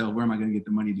asked myself, where am I going to get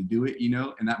the money to do it, you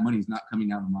know? And that money's not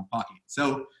coming out of my pocket.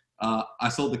 So I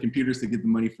sold the computers to get the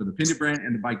money for the pendant brand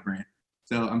and the bike brand.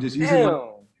 So I'm just using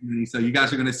money. So you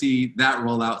guys are going to see that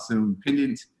roll out soon,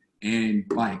 pendant and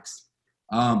bikes.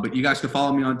 But you guys can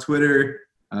follow me on Twitter.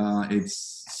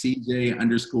 It's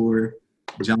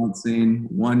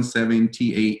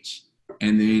CJ_Johnson17TH.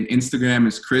 And then Instagram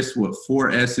is Chris with 4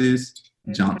 S's,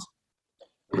 Johnson.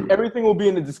 Everything will be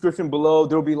in the description below.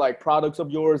 There'll be like products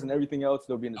of yours and everything else.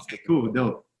 There'll be in the description. Cool,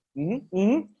 dope.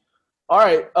 All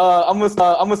right. I'm gonna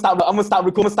stop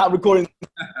recording.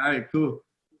 All right, cool.